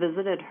nurse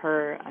visited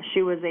her,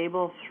 she was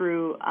able,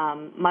 through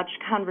much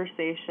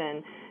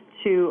conversation,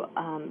 to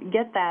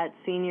get that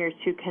senior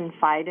to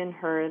confide in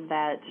her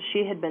that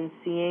she had been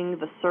seeing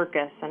the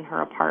circus in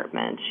her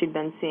apartment. She'd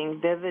been seeing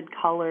vivid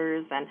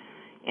colors, and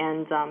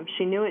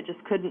she knew it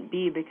just couldn't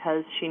be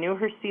because she knew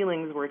her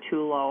ceilings were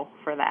too low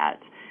for that.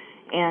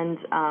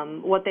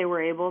 And what they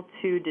were able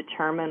to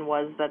determine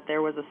was that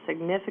there was a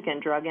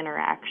significant drug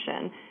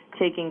interaction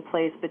taking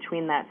place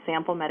between that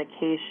sample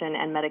medication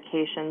and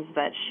medications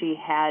that she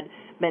had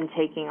been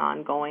taking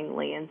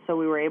ongoingly. And so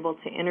we were able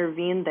to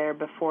intervene there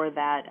before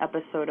that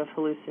episode of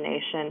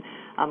hallucination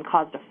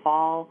caused a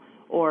fall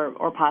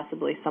or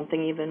possibly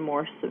something even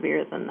more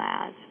severe than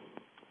that.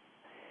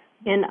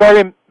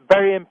 Very,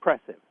 very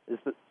impressive,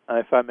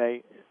 if I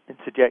may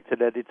interject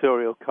an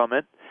editorial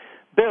comment.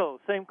 Bill,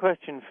 same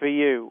question for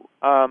you.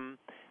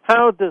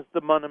 How does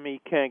the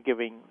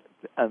MonAmiCaregiving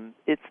and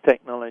its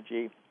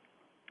technology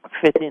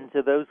fit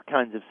into those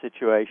kinds of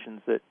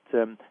situations that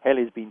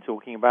Haley's been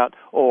talking about,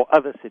 or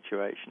other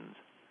situations?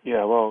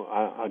 Yeah, well,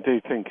 I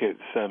do think it's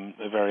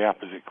a very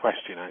apposite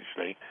question,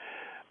 actually.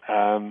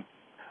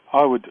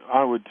 I would,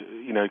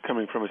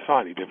 coming from a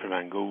slightly different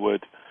angle,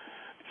 would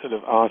sort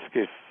of ask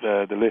if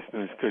the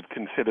listeners could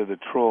consider the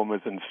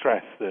traumas and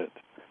stress that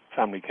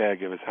family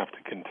caregivers have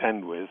to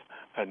contend with,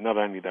 not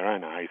only their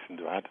own, I hasten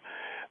to add,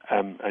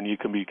 and you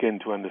can begin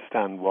to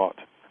understand what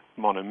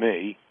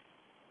MonAmi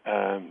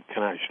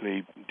can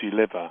actually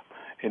deliver.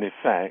 In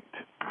effect,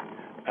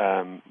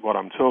 what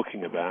I'm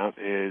talking about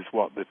is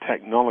what the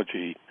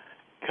technology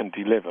can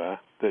deliver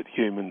that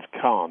humans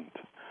can't.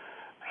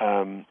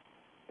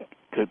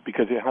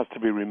 Because it has to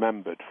be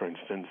remembered, for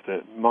instance,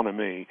 that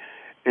MonAmi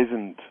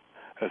isn't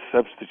a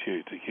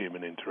substitute to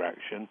human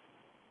interaction,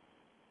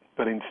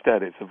 but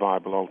instead it's a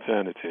viable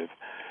alternative.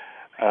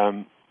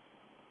 I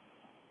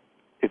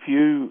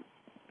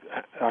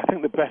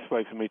think the best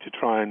way for me to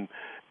try and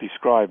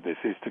describe this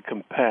is to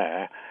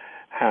compare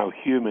how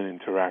human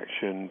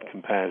interaction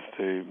compares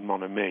to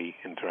MonAmi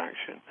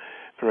interaction.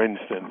 For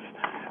instance,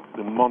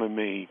 the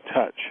MonAmi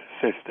touch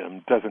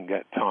system doesn't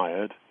get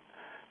tired,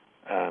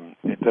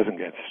 it doesn't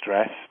get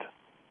stressed,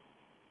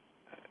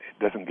 it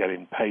doesn't get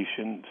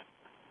impatient,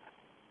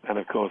 and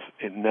of course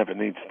it never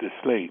needs to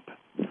sleep.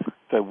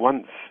 So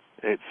once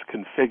it's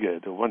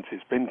configured, or once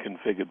it's been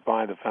configured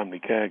by the family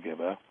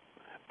caregiver,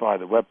 by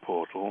the web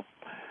portal,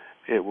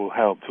 it will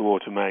help to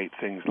automate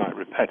things like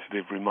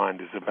repetitive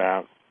reminders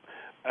about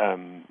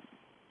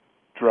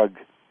drug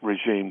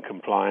regime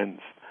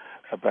compliance,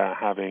 about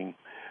having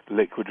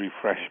liquid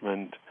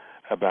refreshment,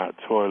 about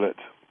toilet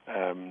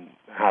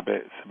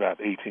habits, about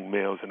eating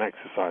meals and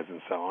exercise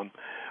and so on,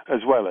 as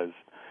well as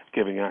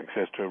giving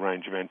access to a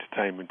range of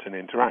entertainment and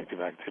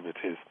interactive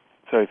activities.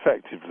 So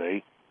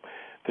effectively,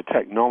 the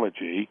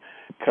technology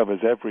covers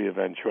every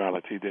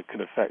eventuality that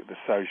can affect the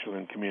social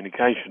and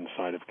communication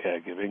side of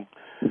caregiving,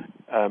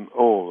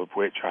 all of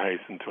which, I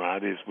hasten to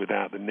add, is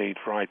without the need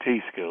for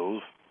IT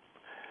skills.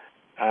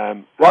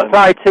 What's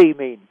IT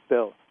mean,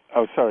 Bill?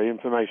 Oh, sorry,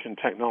 information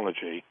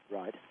technology.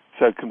 Right.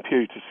 So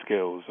computer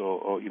skills,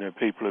 or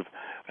people have,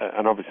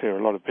 and obviously a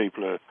lot of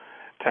people are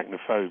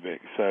technophobic,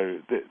 so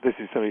this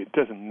is something that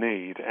doesn't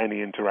need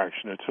any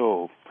interaction at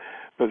all.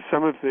 But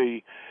some of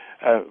the,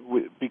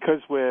 because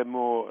we're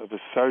more of a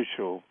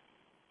social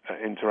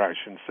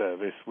interaction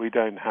service, we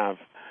don't have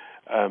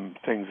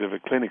things of a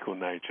clinical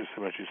nature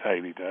so much as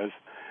Haley does,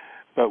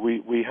 but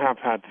we have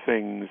had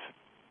things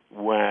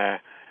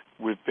where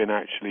we've been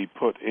actually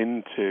put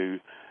into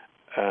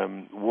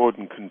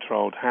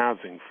warden-controlled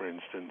housing, for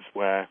instance,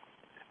 where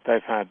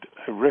they've had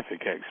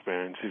horrific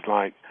experiences,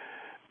 like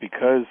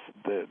because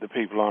the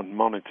people aren't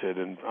monitored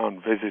and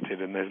aren't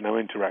visited and there's no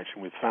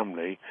interaction with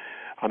family,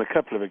 on a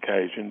couple of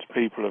occasions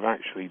people have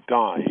actually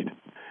died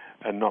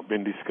and not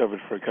been discovered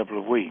for a couple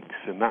of weeks,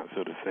 and that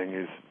sort of thing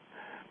is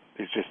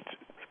just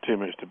too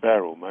much to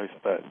bear almost.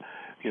 But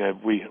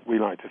we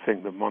like to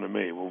think that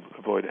MonAmi will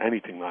avoid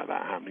anything like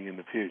that happening in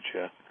the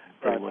future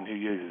for anyone who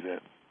uses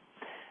it.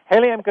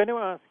 Haley, I'm going to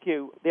ask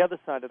you the other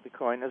side of the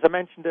coin. As I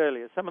mentioned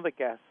earlier, some of the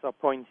guests are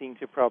pointing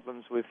to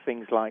problems with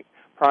things like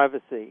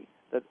privacy,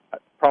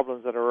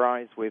 problems that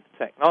arise with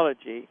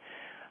technology.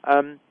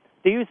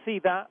 Do you see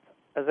that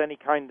as any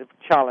kind of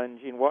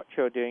challenge in what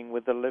you're doing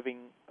with the Living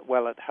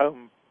Well at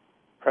Home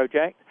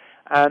project?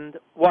 And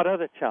what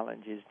other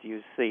challenges do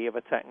you see of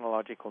a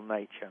technological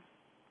nature?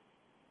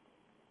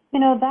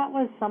 That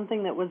was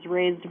something that was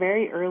raised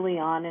very early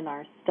on in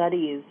our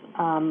studies,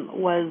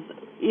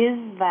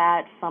 is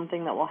that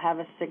something that will have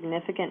a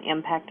significant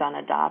impact on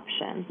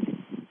adoption?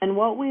 And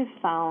what we've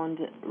found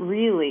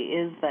really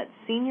is that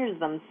seniors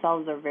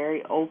themselves are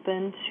very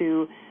open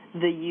to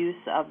the use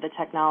of the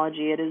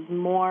technology. It is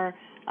more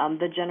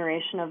the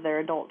generation of their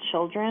adult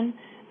children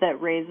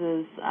that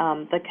raises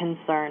the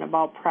concern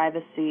about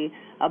privacy,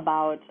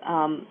 about,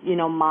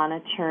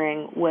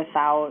 monitoring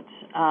without,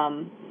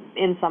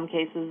 in some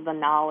cases, the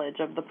knowledge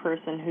of the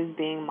person who's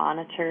being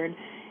monitored.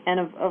 And,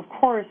 of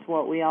course,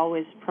 what we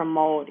always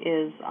promote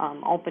is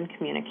open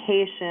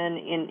communication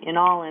in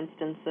all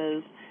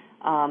instances.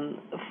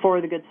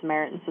 For the Good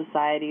Samaritan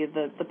Society,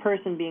 the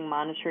person being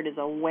monitored is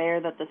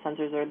aware that the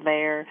sensors are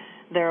there.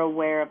 They're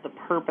aware of the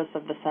purpose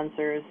of the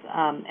sensors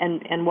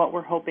and what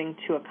we're hoping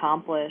to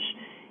accomplish.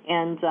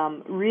 And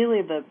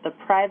really the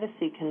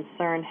privacy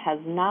concern has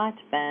not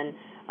been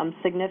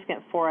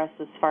significant for us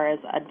as far as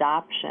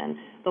adoption.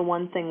 The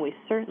one thing we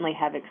certainly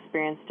have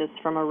experienced is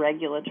from a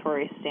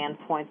regulatory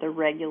standpoint. The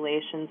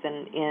regulations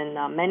in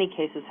many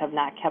cases have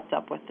not kept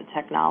up with the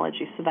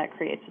technology, so that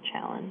creates a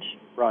challenge.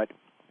 Right.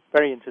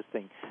 Very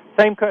interesting.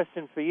 Same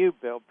question for you,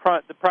 Bill.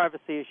 The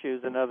privacy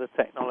issues and other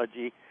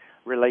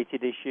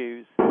technology-related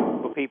issues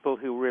for people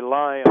who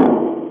rely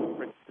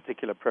on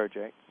particular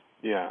projects.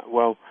 Yeah,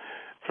 well,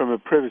 from a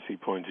privacy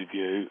point of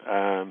view,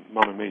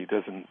 MonAmi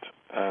doesn't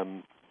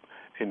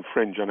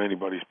infringe on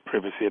anybody's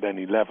privacy at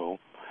any level,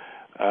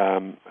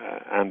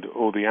 and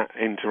all the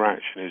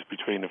interaction is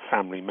between a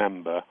family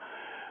member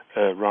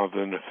rather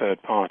than a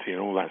third party,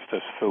 and all that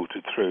stuff's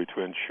filtered through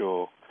to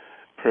ensure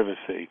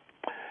privacy.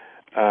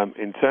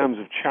 In terms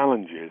of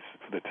challenges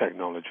for the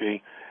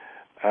technology,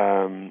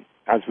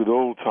 as with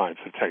all types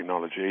of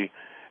technology,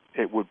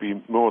 it would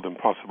be more than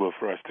possible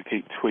for us to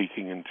keep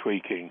tweaking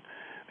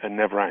and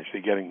never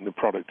actually getting the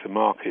product to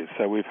market.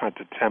 So we've had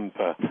to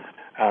temper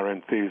our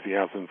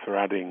enthusiasm for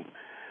adding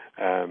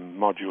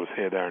modules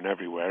here, there, and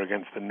everywhere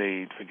against the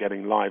need for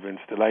getting live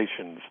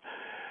installations.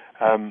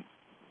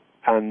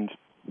 And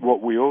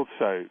what we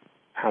also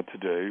had to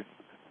do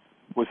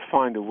was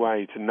find a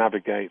way to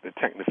navigate the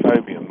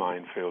technophobia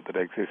minefield that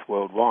exists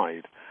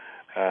worldwide,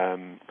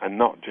 and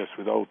not just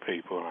with old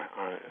people,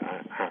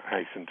 I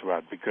hasten to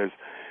add, because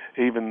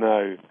even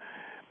though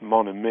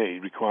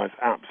MonAmi requires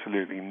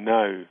absolutely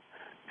no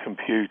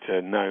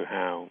computer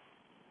know-how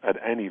at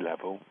any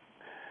level,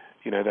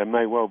 there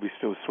may well be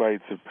still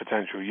swathes of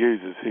potential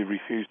users who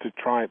refuse to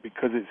try it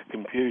because it's a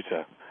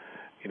computer.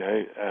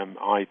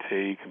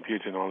 IT,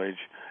 computer knowledge,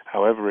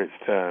 however it's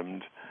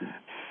termed,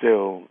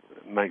 still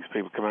makes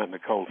people come out in a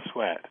cold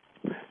sweat.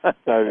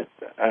 So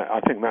I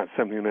think that's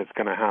something that's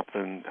going to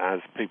happen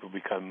as people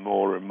become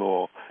more and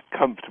more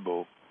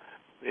comfortable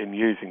in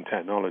using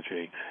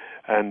technology.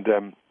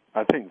 And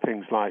I think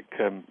things like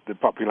the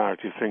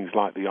popularity of things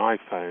like the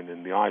iPhone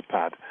and the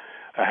iPad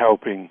are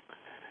helping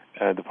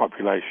the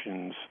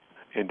populations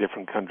in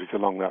different countries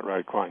along that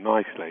road quite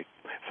nicely.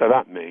 So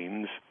that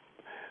means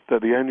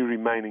that the only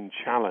remaining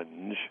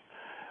challenge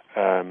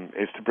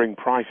is to bring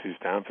prices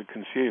down for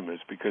consumers,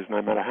 because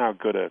no matter how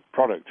good a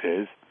product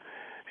is,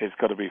 it's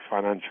got to be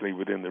financially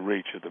within the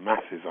reach of the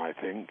masses, I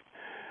think.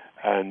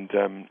 And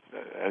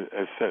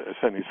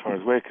certainly as far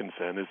as we're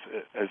concerned,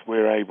 as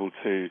we're able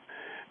to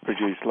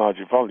produce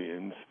larger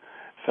volumes,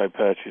 so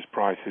purchase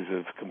prices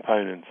of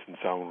components and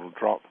so on will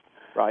drop,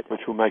 right,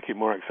 which will make it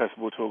more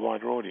accessible to a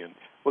wider audience.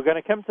 We're going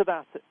to come to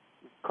that,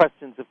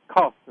 questions of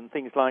cost and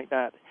things like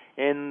that,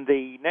 in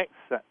the next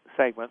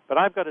segment, but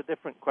I've got a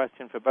different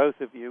question for both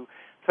of you.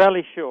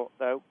 Fairly short,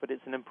 though, but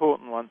it's an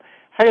important one.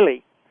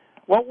 Haley,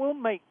 what will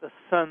make the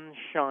sun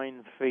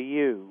shine for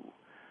you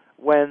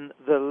when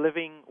the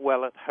Living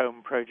Well at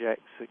Home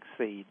project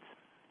succeeds?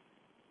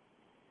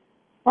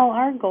 Well,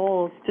 our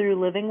goals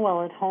through Living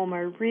Well at Home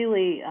are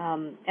really,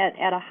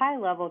 at a high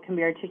level, can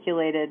be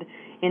articulated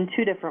in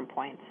two different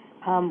points.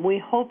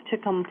 We hope to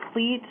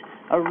complete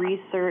a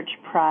research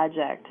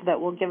project that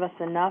will give us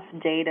enough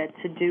data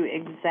to do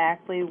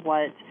exactly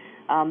what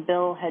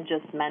Bill had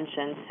just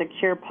mentioned,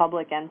 secure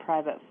public and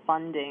private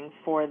funding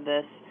for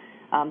this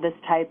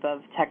type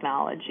of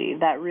technology.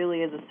 That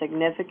really is a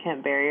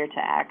significant barrier to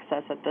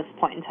access at this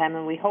point in time,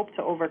 and we hope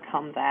to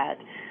overcome that.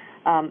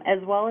 as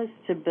well as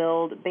to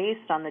build,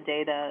 based on the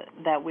data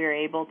that we're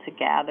able to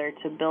gather,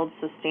 to build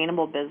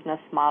sustainable business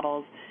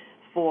models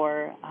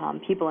for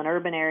people in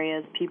urban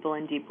areas, people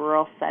in deep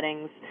rural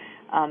settings,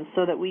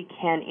 so that we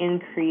can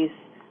increase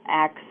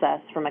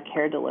access from a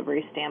care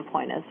delivery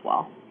standpoint as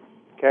well.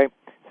 Okay.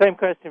 Same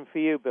question for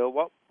you, Bill.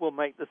 What will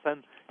make the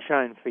sun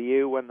shine for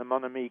you when the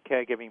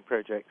MonAmiCaregiving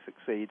project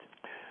succeeds?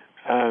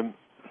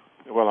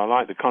 Well, I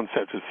like the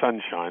concept of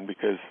sunshine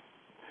because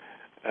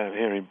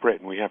here in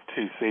Britain we have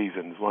two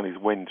seasons. One is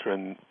winter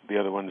and the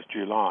other one's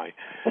July.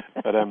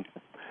 But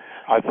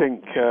I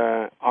think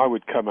I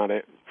would come at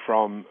it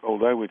from,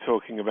 although we're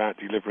talking about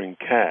delivering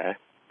care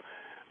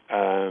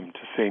to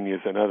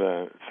seniors and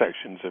other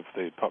sections of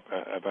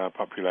of our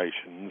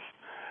populations,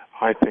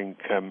 I think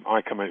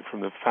I come at it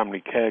from the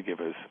family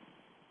caregivers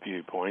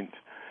viewpoint.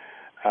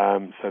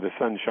 So the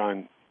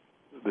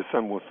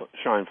sun will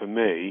shine for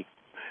me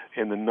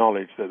in the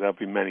knowledge that there'll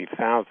be many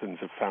thousands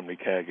of family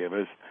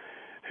caregivers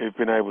who've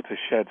been able to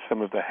shed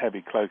some of the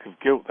heavy cloak of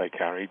guilt they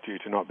carry due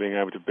to not being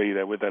able to be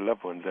there with their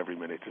loved ones every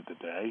minute of the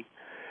day.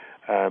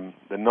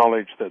 The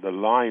knowledge that the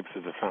lives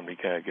of the family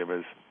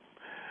caregivers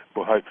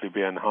will hopefully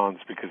be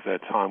enhanced because their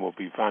time will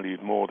be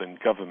valued more than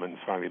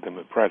governments value them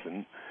at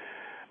present.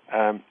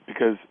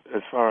 Because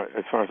as far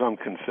as I'm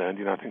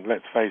concerned, I think,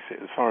 let's face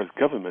it, as far as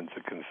governments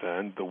are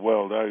concerned, the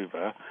world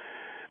over,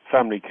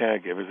 family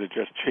caregivers are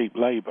just cheap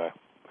labour.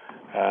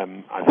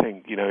 I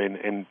think,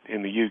 in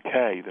the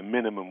UK, the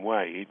minimum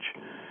wage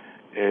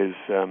is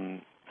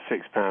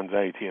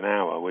 £6.80 an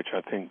hour, which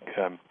I think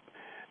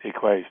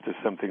equates to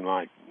something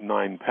like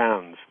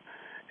 $9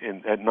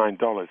 in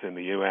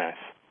the US.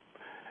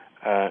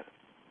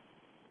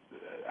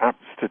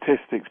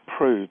 Statistics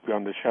prove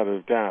beyond a shadow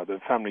of doubt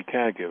that family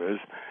caregivers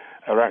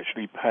are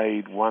actually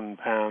paid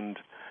 £1.12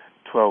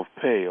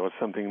 or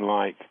something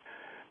like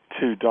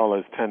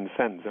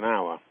 $2.10 an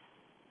hour,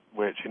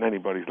 which in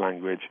anybody's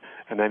language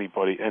and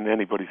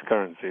anybody's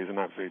currency is an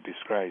absolute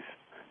disgrace.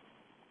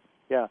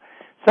 Yeah.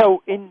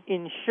 So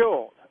in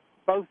short,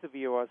 both of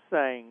you are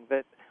saying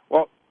that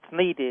what's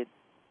needed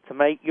to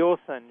make your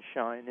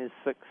sunshine is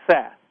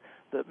success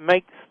that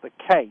makes the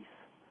case,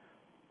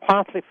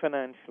 partly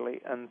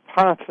financially and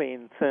partly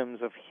in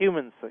terms of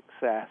human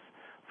success,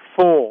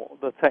 for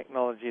the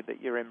technology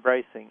that you're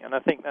embracing. And I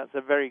think that's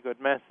a very good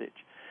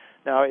message.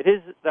 Now, it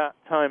is that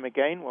time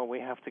again where we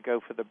have to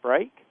go for the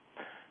break.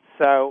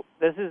 So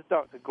this is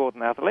Dr.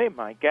 Gordon Atherley.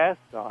 My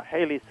guests are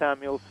Haley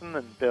Samuelson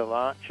and Bill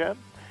Archer.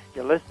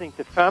 You're listening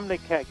to Family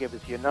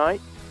Caregivers Unite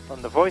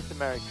on the Voice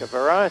America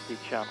Variety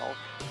Channel.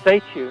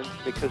 Stay tuned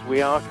because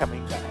we are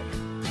coming back.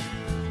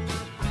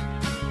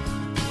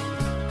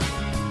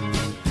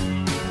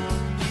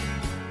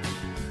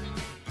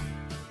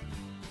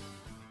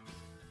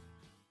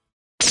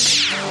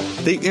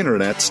 The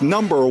Internet's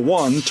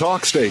 #1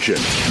 talk station.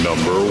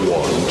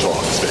 #1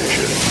 talk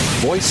station.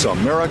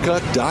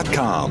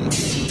 VoiceAmerica.com.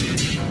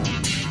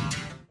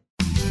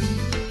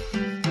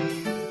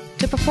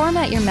 To perform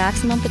at your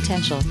maximum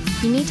potential,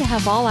 you need to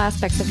have all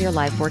aspects of your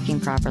life working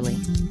properly.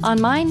 On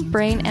Mind,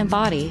 Brain, and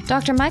Body,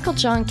 Dr. Michael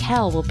John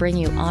Kell will bring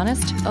you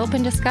honest,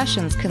 open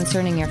discussions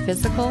concerning your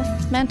physical,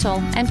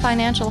 mental, and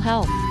financial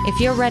health. If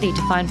you're ready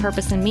to find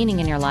purpose and meaning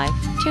in your life,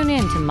 tune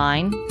in to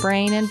Mind,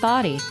 Brain, and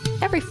Body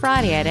every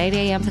Friday at 8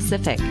 a.m.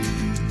 Pacific.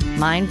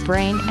 Mind,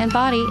 Brain, and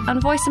Body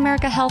on Voice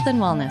America Health and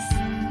Wellness.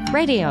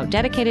 Radio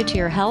dedicated to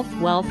your health,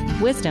 wealth,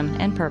 wisdom,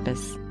 and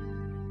purpose.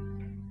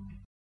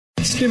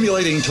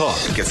 Stimulating talk.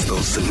 Gets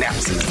those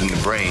synapses in the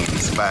brain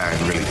firing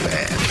really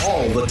fast.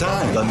 All the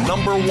time. The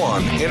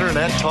 #1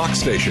 Internet talk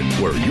station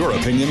where your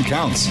opinion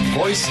counts.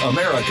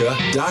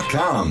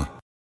 VoiceAmerica.com.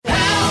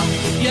 Help!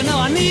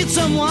 I need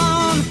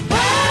someone.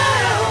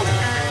 Help!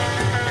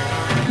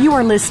 You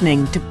are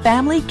listening to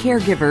Family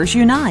Caregivers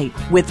Unite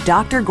with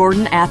Dr.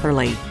 Gordon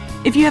Atherley.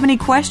 If you have any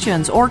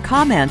questions or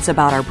comments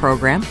about our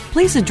program,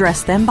 please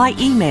address them by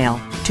email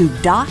to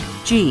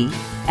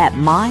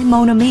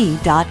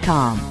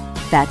docg@mymonami.com.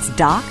 That's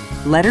doc,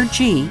 letter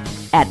G,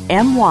 at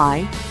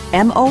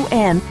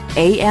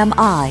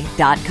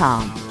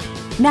mymonami.com.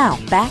 Now,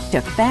 back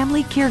to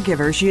Family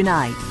Caregivers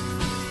Unite.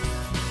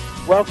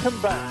 Welcome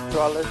back to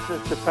our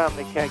listeners to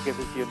Family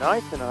Caregivers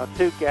Unite and our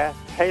two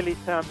guests, Haley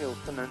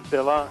Samuelson and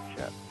Bill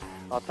Archer.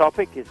 Our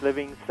topic is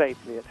living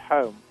safely at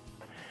home.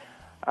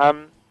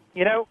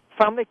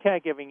 Family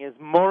caregiving is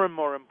more and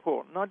more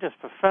important, not just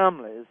for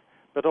families,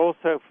 but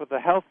also for the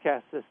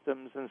healthcare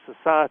systems and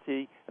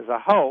society as a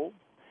whole,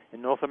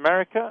 in North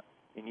America,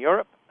 in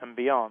Europe, and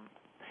beyond.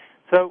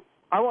 So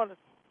I want us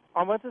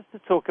to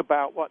talk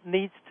about what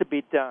needs to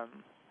be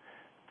done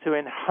to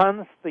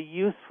enhance the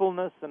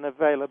usefulness and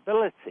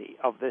availability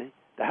of the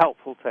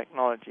helpful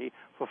technology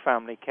for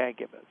family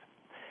caregivers.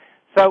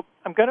 So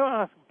I'm going to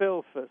ask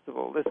Bill, first of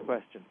all, this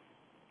question.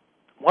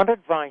 What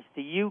advice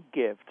do you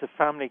give to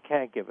family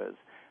caregivers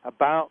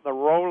about the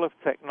role of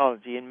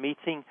technology in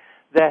meeting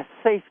their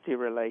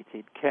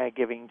safety-related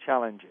caregiving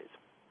challenges?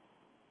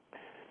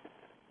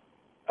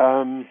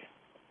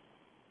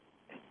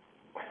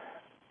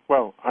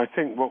 Well, I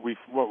think what we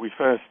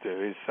first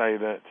do is say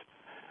that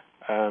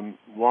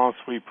whilst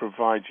we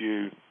provide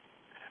you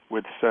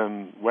with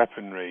some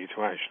weaponry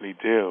to actually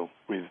deal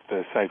with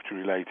the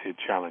safety-related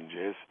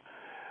challenges,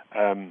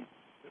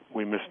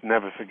 we must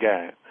never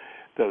forget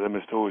that there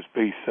must always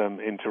be some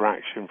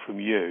interaction from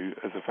you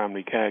as a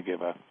family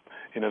caregiver.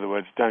 In other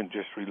words, don't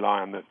just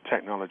rely on the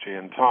technology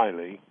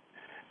entirely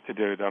to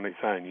do it on its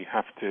own. You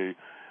have to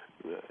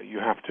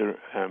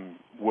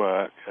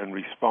work and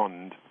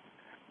respond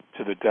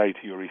to the data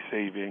you're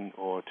receiving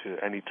or to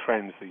any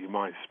trends that you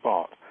might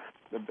spot.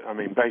 I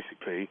mean,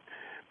 basically,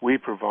 we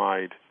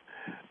provide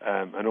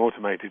an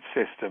automated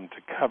system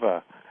to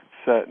cover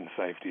certain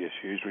safety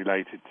issues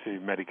related to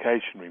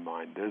medication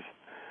reminders,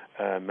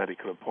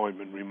 medical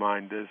appointment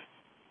reminders,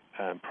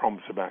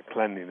 prompts about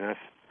cleanliness,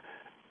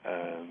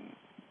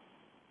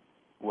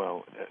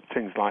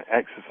 things like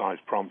exercise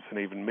prompts and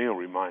even meal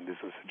reminders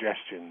or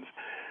suggestions.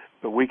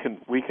 But we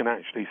can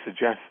actually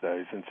suggest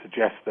those, and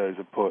suggest those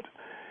are put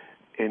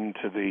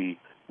into the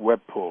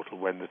web portal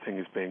when the thing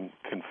is being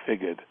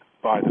configured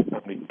by the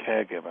family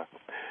caregiver.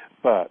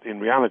 But in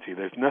reality,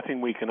 there's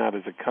nothing we can add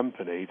as a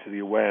company to the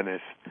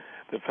awareness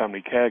that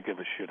family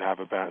caregivers should have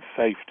about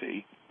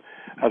safety,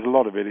 as a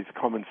lot of it is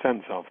common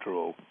sense after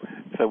all.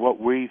 So what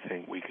we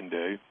think we can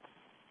do,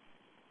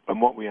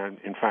 and what we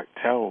in fact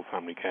tell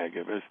family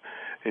caregivers,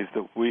 is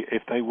that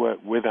if they work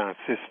with our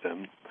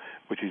system,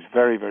 which is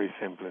very, very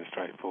simple and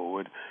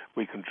straightforward,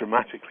 we can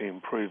dramatically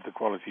improve the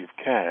quality of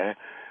care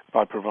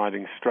by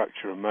providing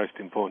structure and, most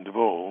important of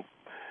all,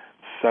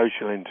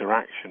 social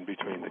interaction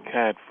between the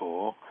cared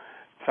for,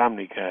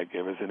 family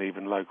caregivers, and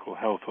even local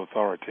health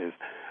authorities.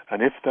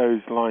 And if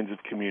those lines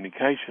of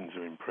communications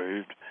are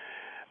improved,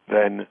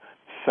 then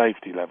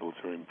safety levels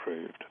are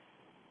improved.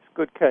 It's a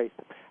good case.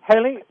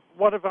 Haley,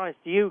 what advice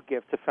do you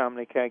give to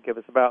family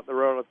caregivers about the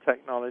role of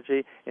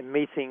technology in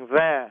meeting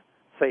their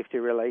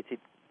safety-related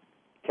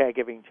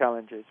caregiving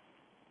challenges?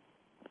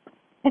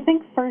 I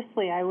think,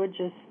 firstly, I would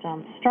just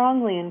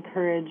strongly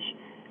encourage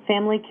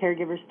family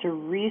caregivers to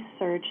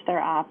research their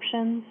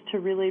options, to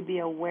really be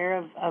aware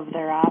of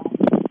their options.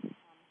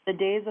 The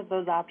days of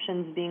those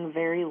options being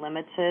very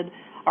limited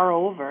are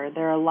over.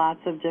 There are lots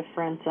of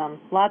different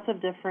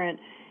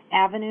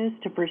avenues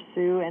to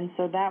pursue, and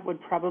so that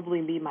would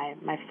probably be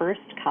my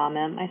first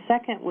comment. My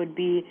second would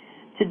be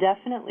to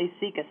definitely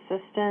seek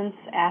assistance,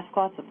 ask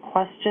lots of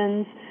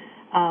questions.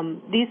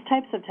 These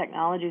types of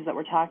technologies that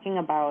we're talking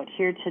about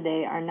here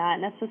today are not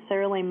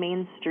necessarily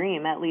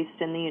mainstream, at least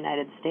in the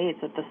United States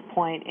at this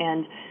point,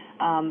 and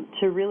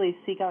to really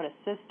seek out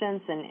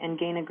assistance and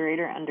gain a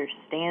greater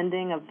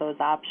understanding of those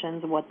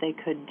options, what they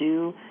could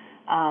do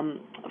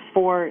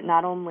for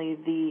not only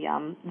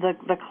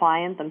the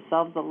client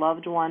themselves, the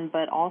loved one,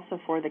 but also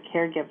for the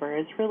caregiver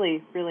is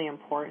really, really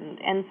important.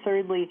 And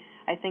thirdly,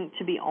 I think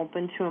to be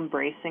open to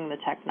embracing the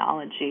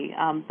technology.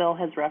 Bill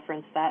has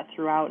referenced that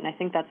throughout, and I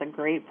think that's a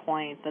great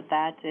point,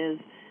 that is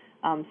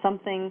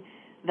something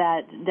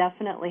that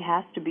definitely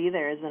has to be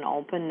there, is an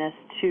openness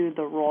to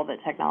the role that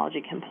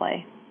technology can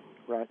play.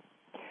 Right.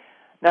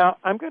 Now,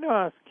 I'm going to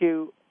ask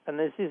you, and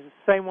this is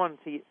the same one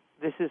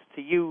this is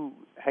to you,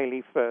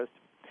 Haley, first.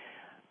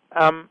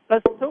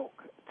 Let's talk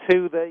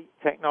to the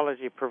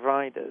technology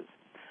providers.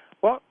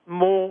 What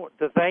more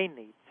do they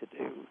need to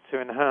do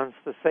to enhance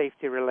the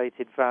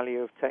safety-related value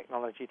of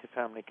technology to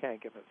family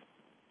caregivers?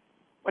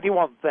 What do you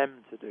want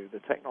them to do, the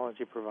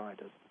technology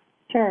providers?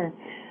 Sure.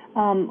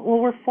 Well,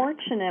 we're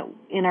fortunate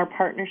in our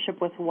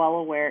partnership with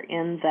WellAware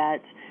in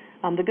that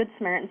the Good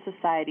Samaritan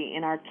Society,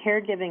 in our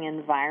caregiving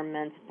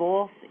environments,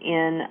 both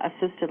in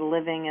assisted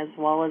living as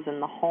well as in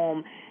the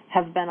home,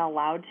 have been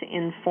allowed to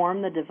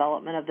inform the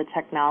development of the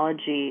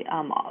technology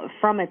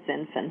from its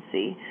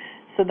infancy.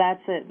 So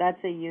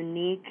that's a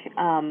unique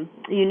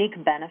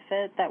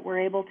benefit that we're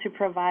able to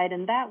provide,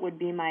 and that would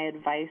be my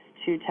advice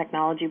to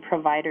technology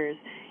providers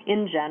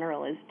in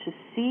general, is to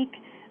seek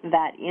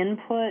that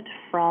input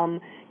from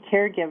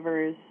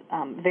caregivers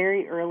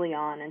very early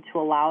on, and to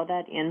allow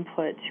that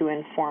input to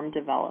inform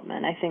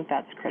development. I think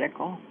that's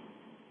critical.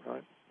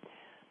 Right.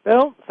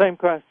 Bill, same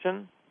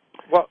question.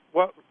 What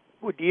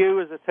would you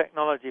as a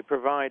technology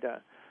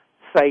provider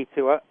say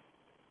to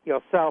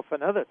yourself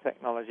and other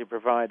technology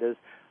providers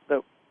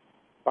that,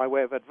 by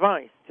way of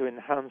advice, to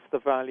enhance the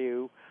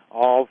value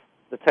of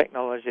the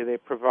technology they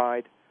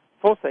provide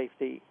for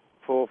safety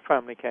for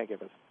family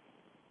caregivers?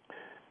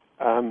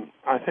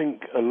 I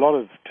think a lot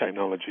of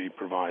technology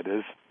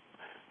providers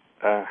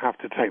have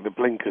to take the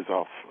blinkers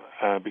off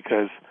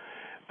because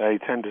they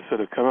tend to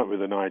sort of come up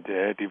with an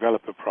idea,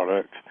 develop a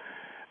product,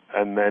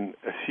 and then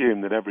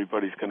assume that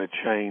everybody's going to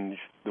change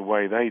the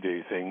way they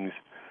do things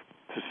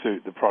to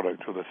suit the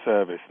product or the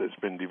service that's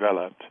been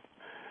developed.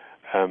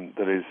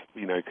 That is,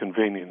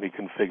 conveniently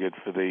configured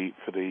for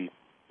the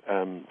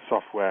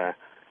software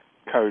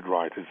code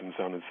writers and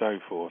so on and so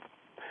forth.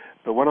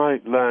 But when I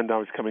learned I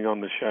was coming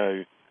on the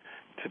show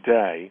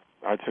today,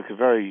 I took a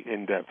very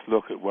in-depth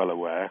look at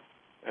WellAware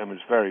and was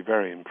very,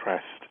 very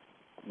impressed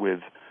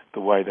with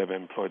the way they've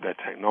employed their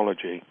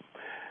technology.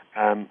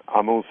 I'm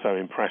also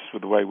impressed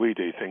with the way we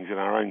do things in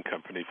our own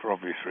company for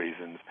obvious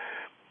reasons.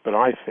 But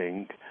I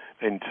think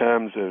in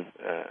terms of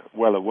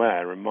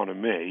WellAware and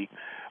MonAmi,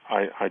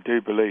 I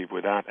do believe,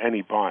 without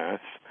any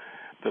bias,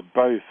 that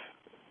both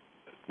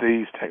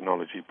these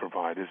technology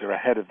providers are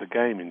ahead of the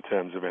game in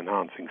terms of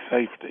enhancing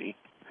safety.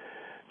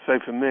 So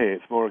for me,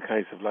 it's more a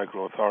case of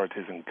local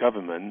authorities and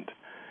government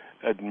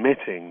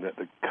admitting that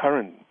the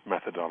current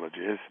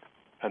methodologies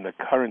and the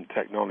current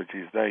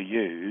technologies they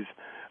use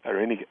are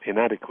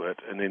inadequate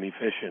and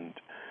inefficient.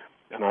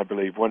 And I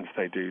believe once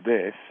they do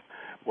this,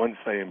 once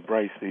they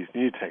embrace these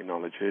new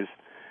technologies,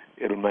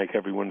 it'll make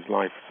everyone's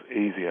life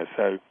easier.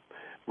 So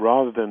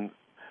rather than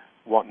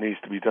what needs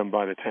to be done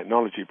by the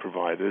technology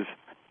providers,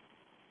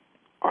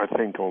 I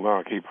think, although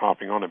I keep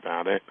harping on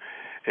about it,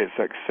 it's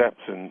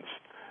acceptance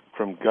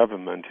from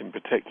government in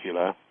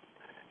particular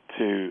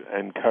to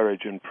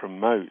encourage and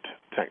promote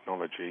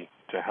technology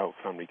to help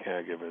family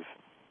caregivers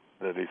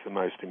that is the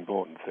most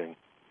important thing.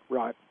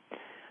 Right.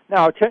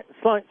 Now,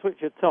 slight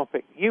switch of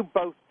topic. You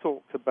both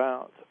talked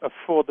about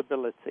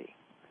affordability,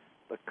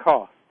 the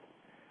cost,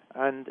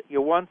 and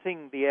you're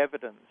wanting the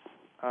evidence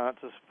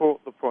to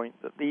support the point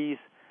that these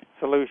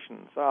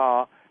solutions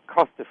are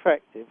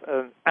cost-effective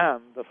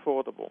and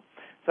affordable.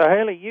 So,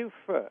 Haley, you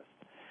first.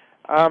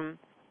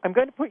 I'm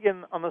going to put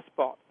you on the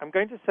spot. I'm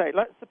going to say,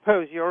 let's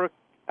suppose you're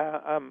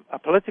a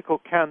political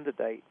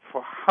candidate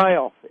for high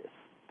office,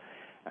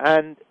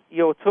 and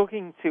you're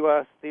talking to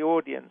us, the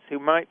audience, who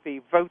might be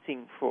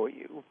voting for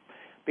you,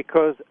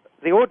 because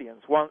the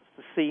audience wants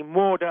to see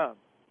more done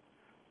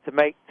to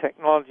make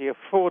technology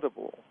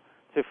affordable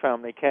to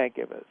family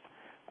caregivers.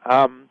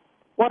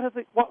 What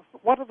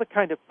are the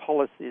kind of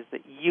policies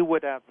that you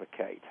would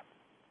advocate?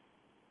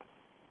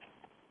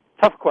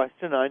 Tough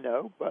question, I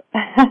know, but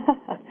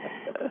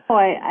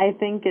I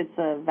think it's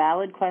a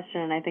valid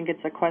question, and I think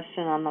it's a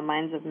question on the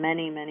minds of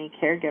many, many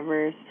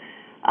caregivers.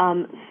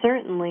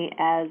 Certainly,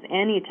 as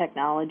any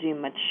technology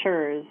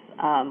matures,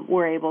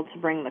 we're able to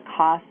bring the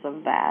costs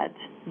of that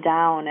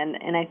down.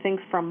 And I think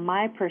from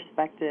my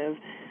perspective,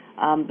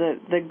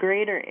 the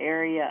greater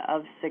area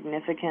of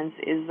significance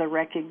is the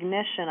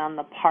recognition on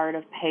the part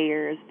of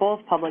payers, both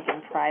public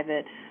and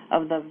private,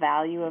 of the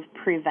value of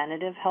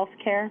preventative health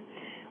care.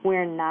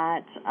 We're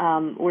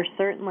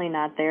certainly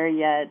not there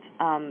yet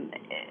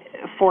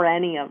for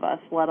any of us,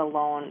 let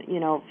alone,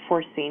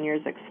 for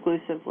seniors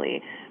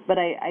exclusively. But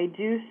I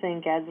do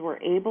think as we're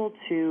able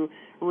to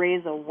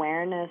raise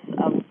awareness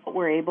of what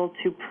we're able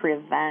to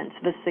prevent,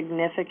 the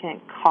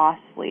significant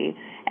costly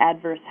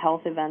adverse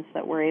health events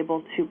that we're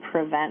able to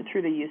prevent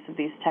through the use of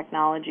these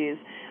technologies,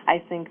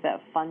 I think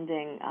that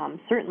funding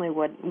certainly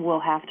will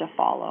have to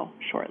follow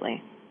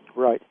shortly.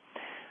 Right.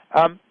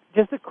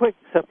 Just a quick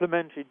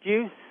supplementary. Do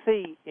you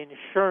see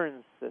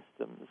insurance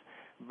systems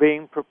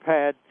being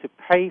prepared to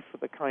pay for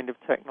the kind of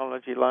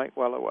technology like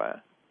WellAware?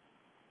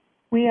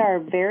 We are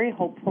very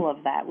hopeful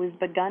of that. We've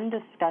begun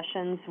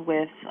discussions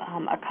with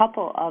a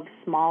couple of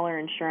smaller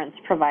insurance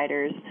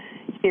providers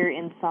here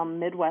in some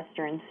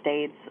Midwestern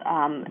states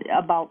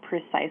about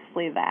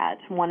precisely that,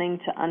 wanting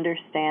to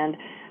understand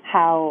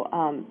how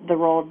the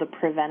role of the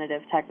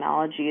preventative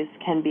technologies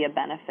can be a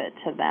benefit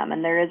to them.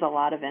 And there is a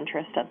lot of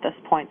interest at this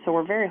point, so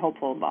we're very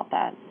hopeful about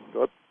that.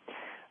 Good.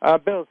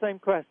 Bill, same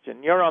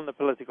question. You're on the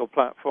political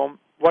platform.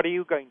 What are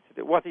you going to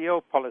do? What are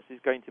your policies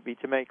going to be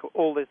to make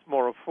all this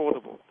more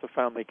affordable to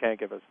family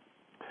caregivers?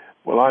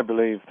 Well, I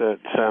believe that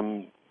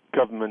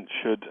government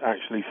should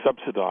actually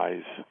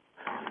subsidize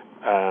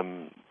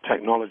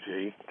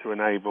technology to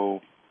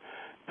enable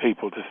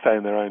people to stay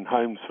in their own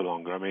homes for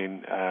longer. I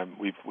mean,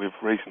 we've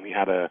recently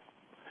had a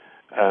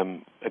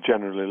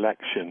general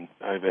election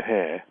over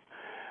here,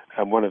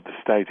 and one of the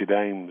stated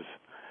aims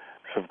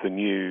of the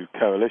new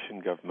coalition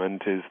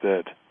government is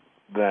that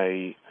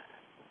they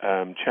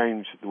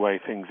change the way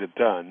things are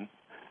done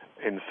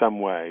in some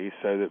way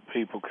so that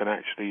people can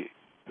actually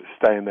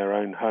stay in their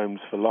own homes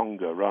for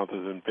longer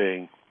rather than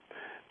being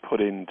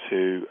put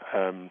into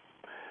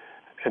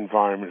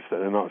environments that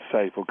they're not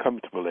safe or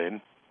comfortable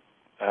in,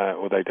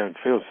 or they don't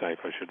feel safe,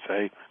 I should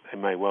say. They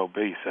may well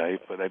be safe,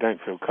 but they don't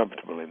feel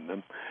comfortable in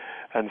them.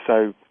 And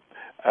so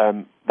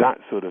that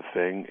sort of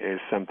thing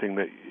is something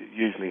that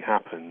usually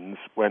happens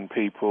when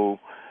people,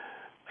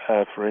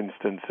 for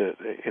instance,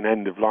 in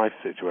end-of-life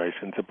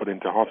situations are put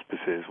into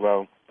hospices.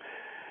 Well,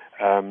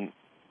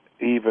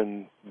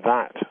 even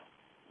that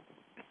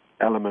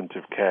element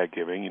of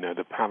caregiving,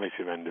 the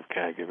palliative end of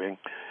caregiving,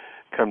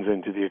 comes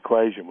into the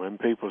equation when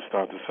people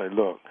start to say,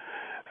 look,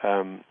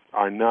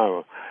 I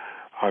know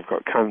I've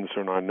got cancer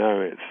and I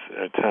know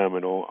it's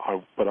terminal,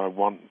 but I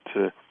want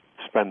to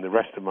spend the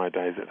rest of my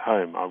days at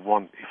home. I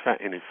want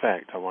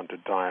to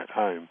die at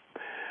home.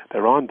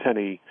 There aren't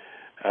any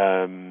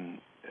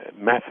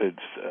methods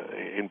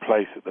in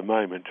place at the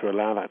moment to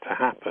allow that to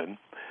happen,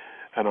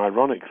 and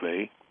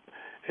ironically,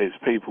 it's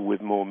people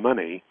with more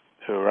money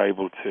who are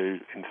able to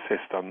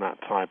insist on that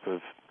type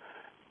of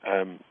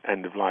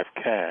end-of-life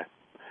care.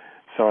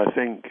 So I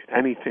think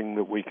anything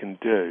that we can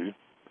do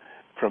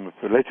from a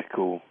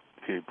political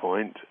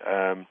viewpoint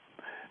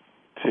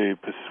to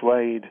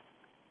persuade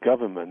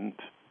government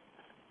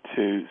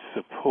to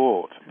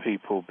support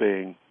people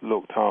being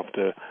looked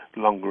after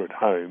longer at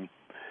home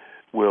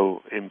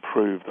will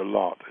improve the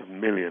lot of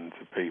millions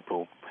of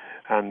people,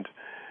 and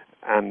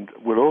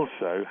will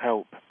also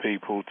help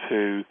people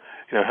to,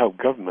 help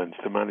governments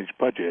to manage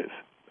budgets.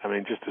 I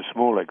mean, just a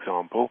small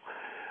example.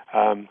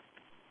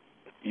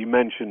 You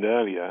mentioned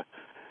earlier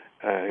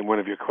in one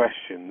of your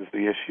questions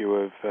the issue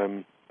of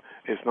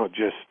it's not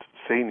just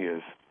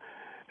seniors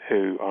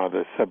who are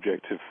the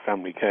subject of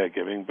family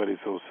caregiving, but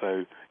it's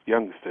also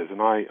youngsters.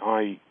 And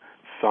I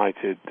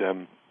cited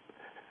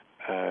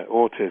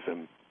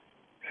autism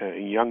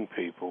in young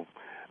people.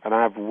 And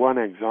I have one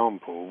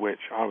example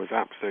which I was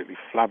absolutely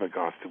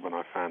flabbergasted when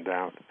I found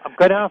out. I'm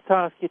going to have to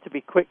ask you to be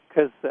quick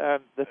because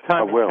the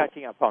time is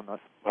catching up on us.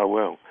 I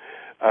will.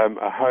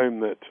 A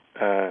home that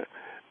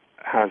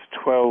has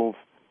 12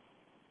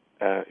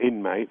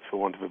 inmates, for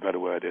want of a better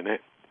word in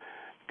it,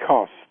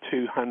 costs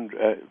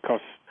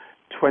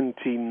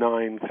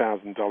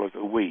 $29,000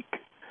 a week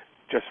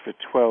just for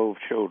 12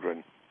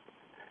 children.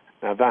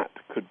 Now that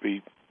could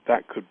be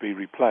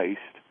replaced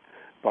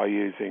by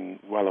using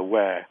Well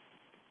Aware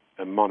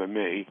and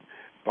MonAmi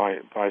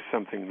by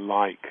something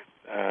like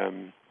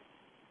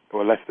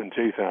less than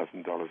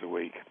 $2,000 a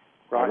week.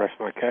 Right. I rest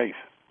my case.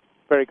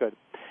 Very good.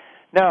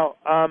 Now,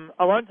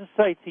 I want to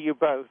say to you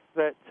both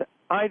that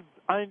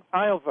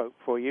I'll vote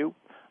for you.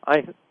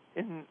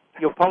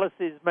 Your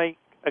policies make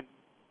a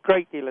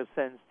great deal of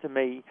sense to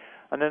me,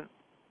 and then,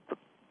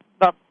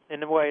 that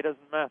in a way it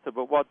doesn't matter.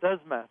 But what does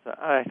matter,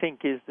 I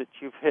think, is that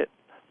you've hit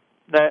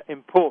the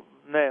important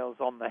nails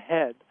on the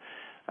head,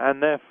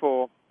 and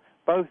therefore,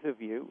 both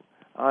of you,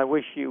 I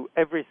wish you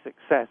every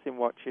success in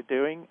what you're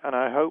doing, and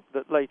I hope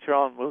that later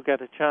on we'll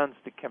get a chance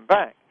to come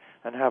back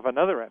and have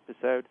another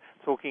episode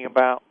talking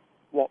about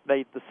what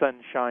made the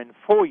sun shine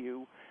for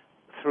you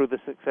through the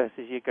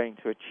successes you're going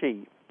to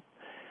achieve.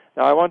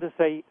 Now, I want to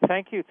say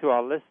thank you to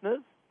our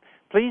listeners.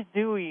 Please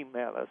do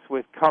email us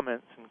with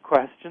comments and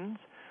questions.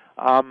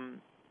 I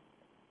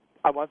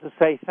want to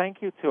say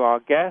thank you to our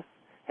guests,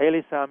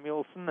 Haley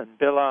Samuelson and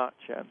Bill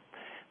Archer,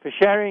 for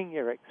sharing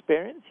your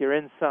experience, your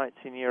insights,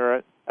 and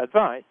your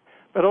advice,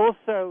 but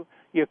also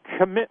your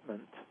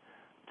commitment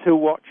to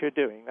what you're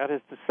doing. That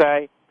is to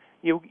say,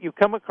 you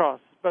come across,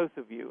 both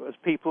of you, as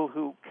people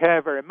who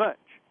care very much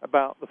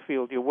about the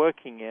field you're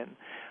working in,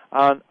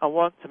 and I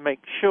want to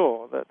make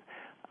sure that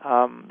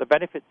the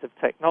benefits of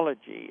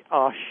technology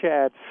are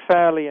shared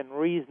fairly and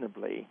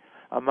reasonably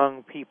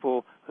among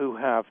people who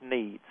have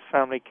needs,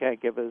 family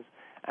caregivers,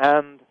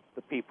 and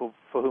the people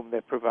for whom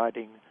they're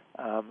providing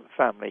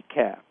family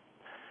care.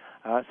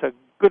 So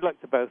good luck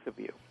to both of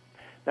you.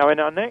 Now, in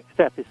our next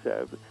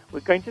episode,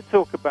 we're going to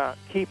talk about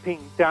keeping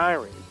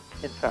diaries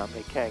in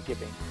family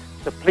caregiving.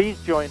 So please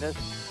join us,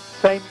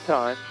 same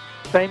time,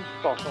 same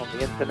spot on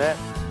the internet.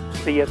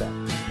 See you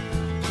then.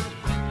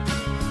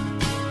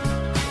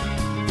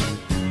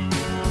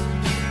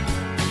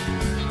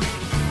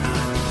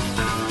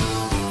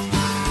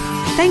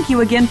 Thank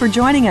you again for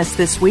joining us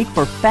this week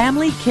for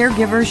Family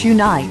Caregivers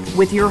Unite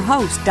with your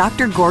host,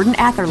 Dr. Gordon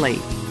Atherley.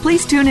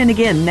 Please tune in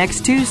again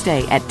next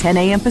Tuesday at 10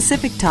 a.m.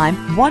 Pacific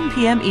Time, 1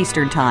 p.m.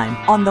 Eastern Time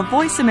on the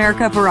Voice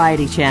America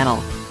Variety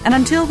Channel. And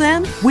until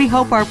then, we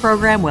hope our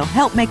program will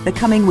help make the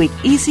coming week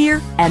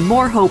easier and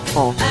more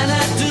hopeful. And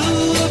I do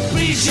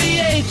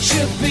appreciate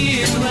you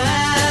being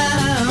right.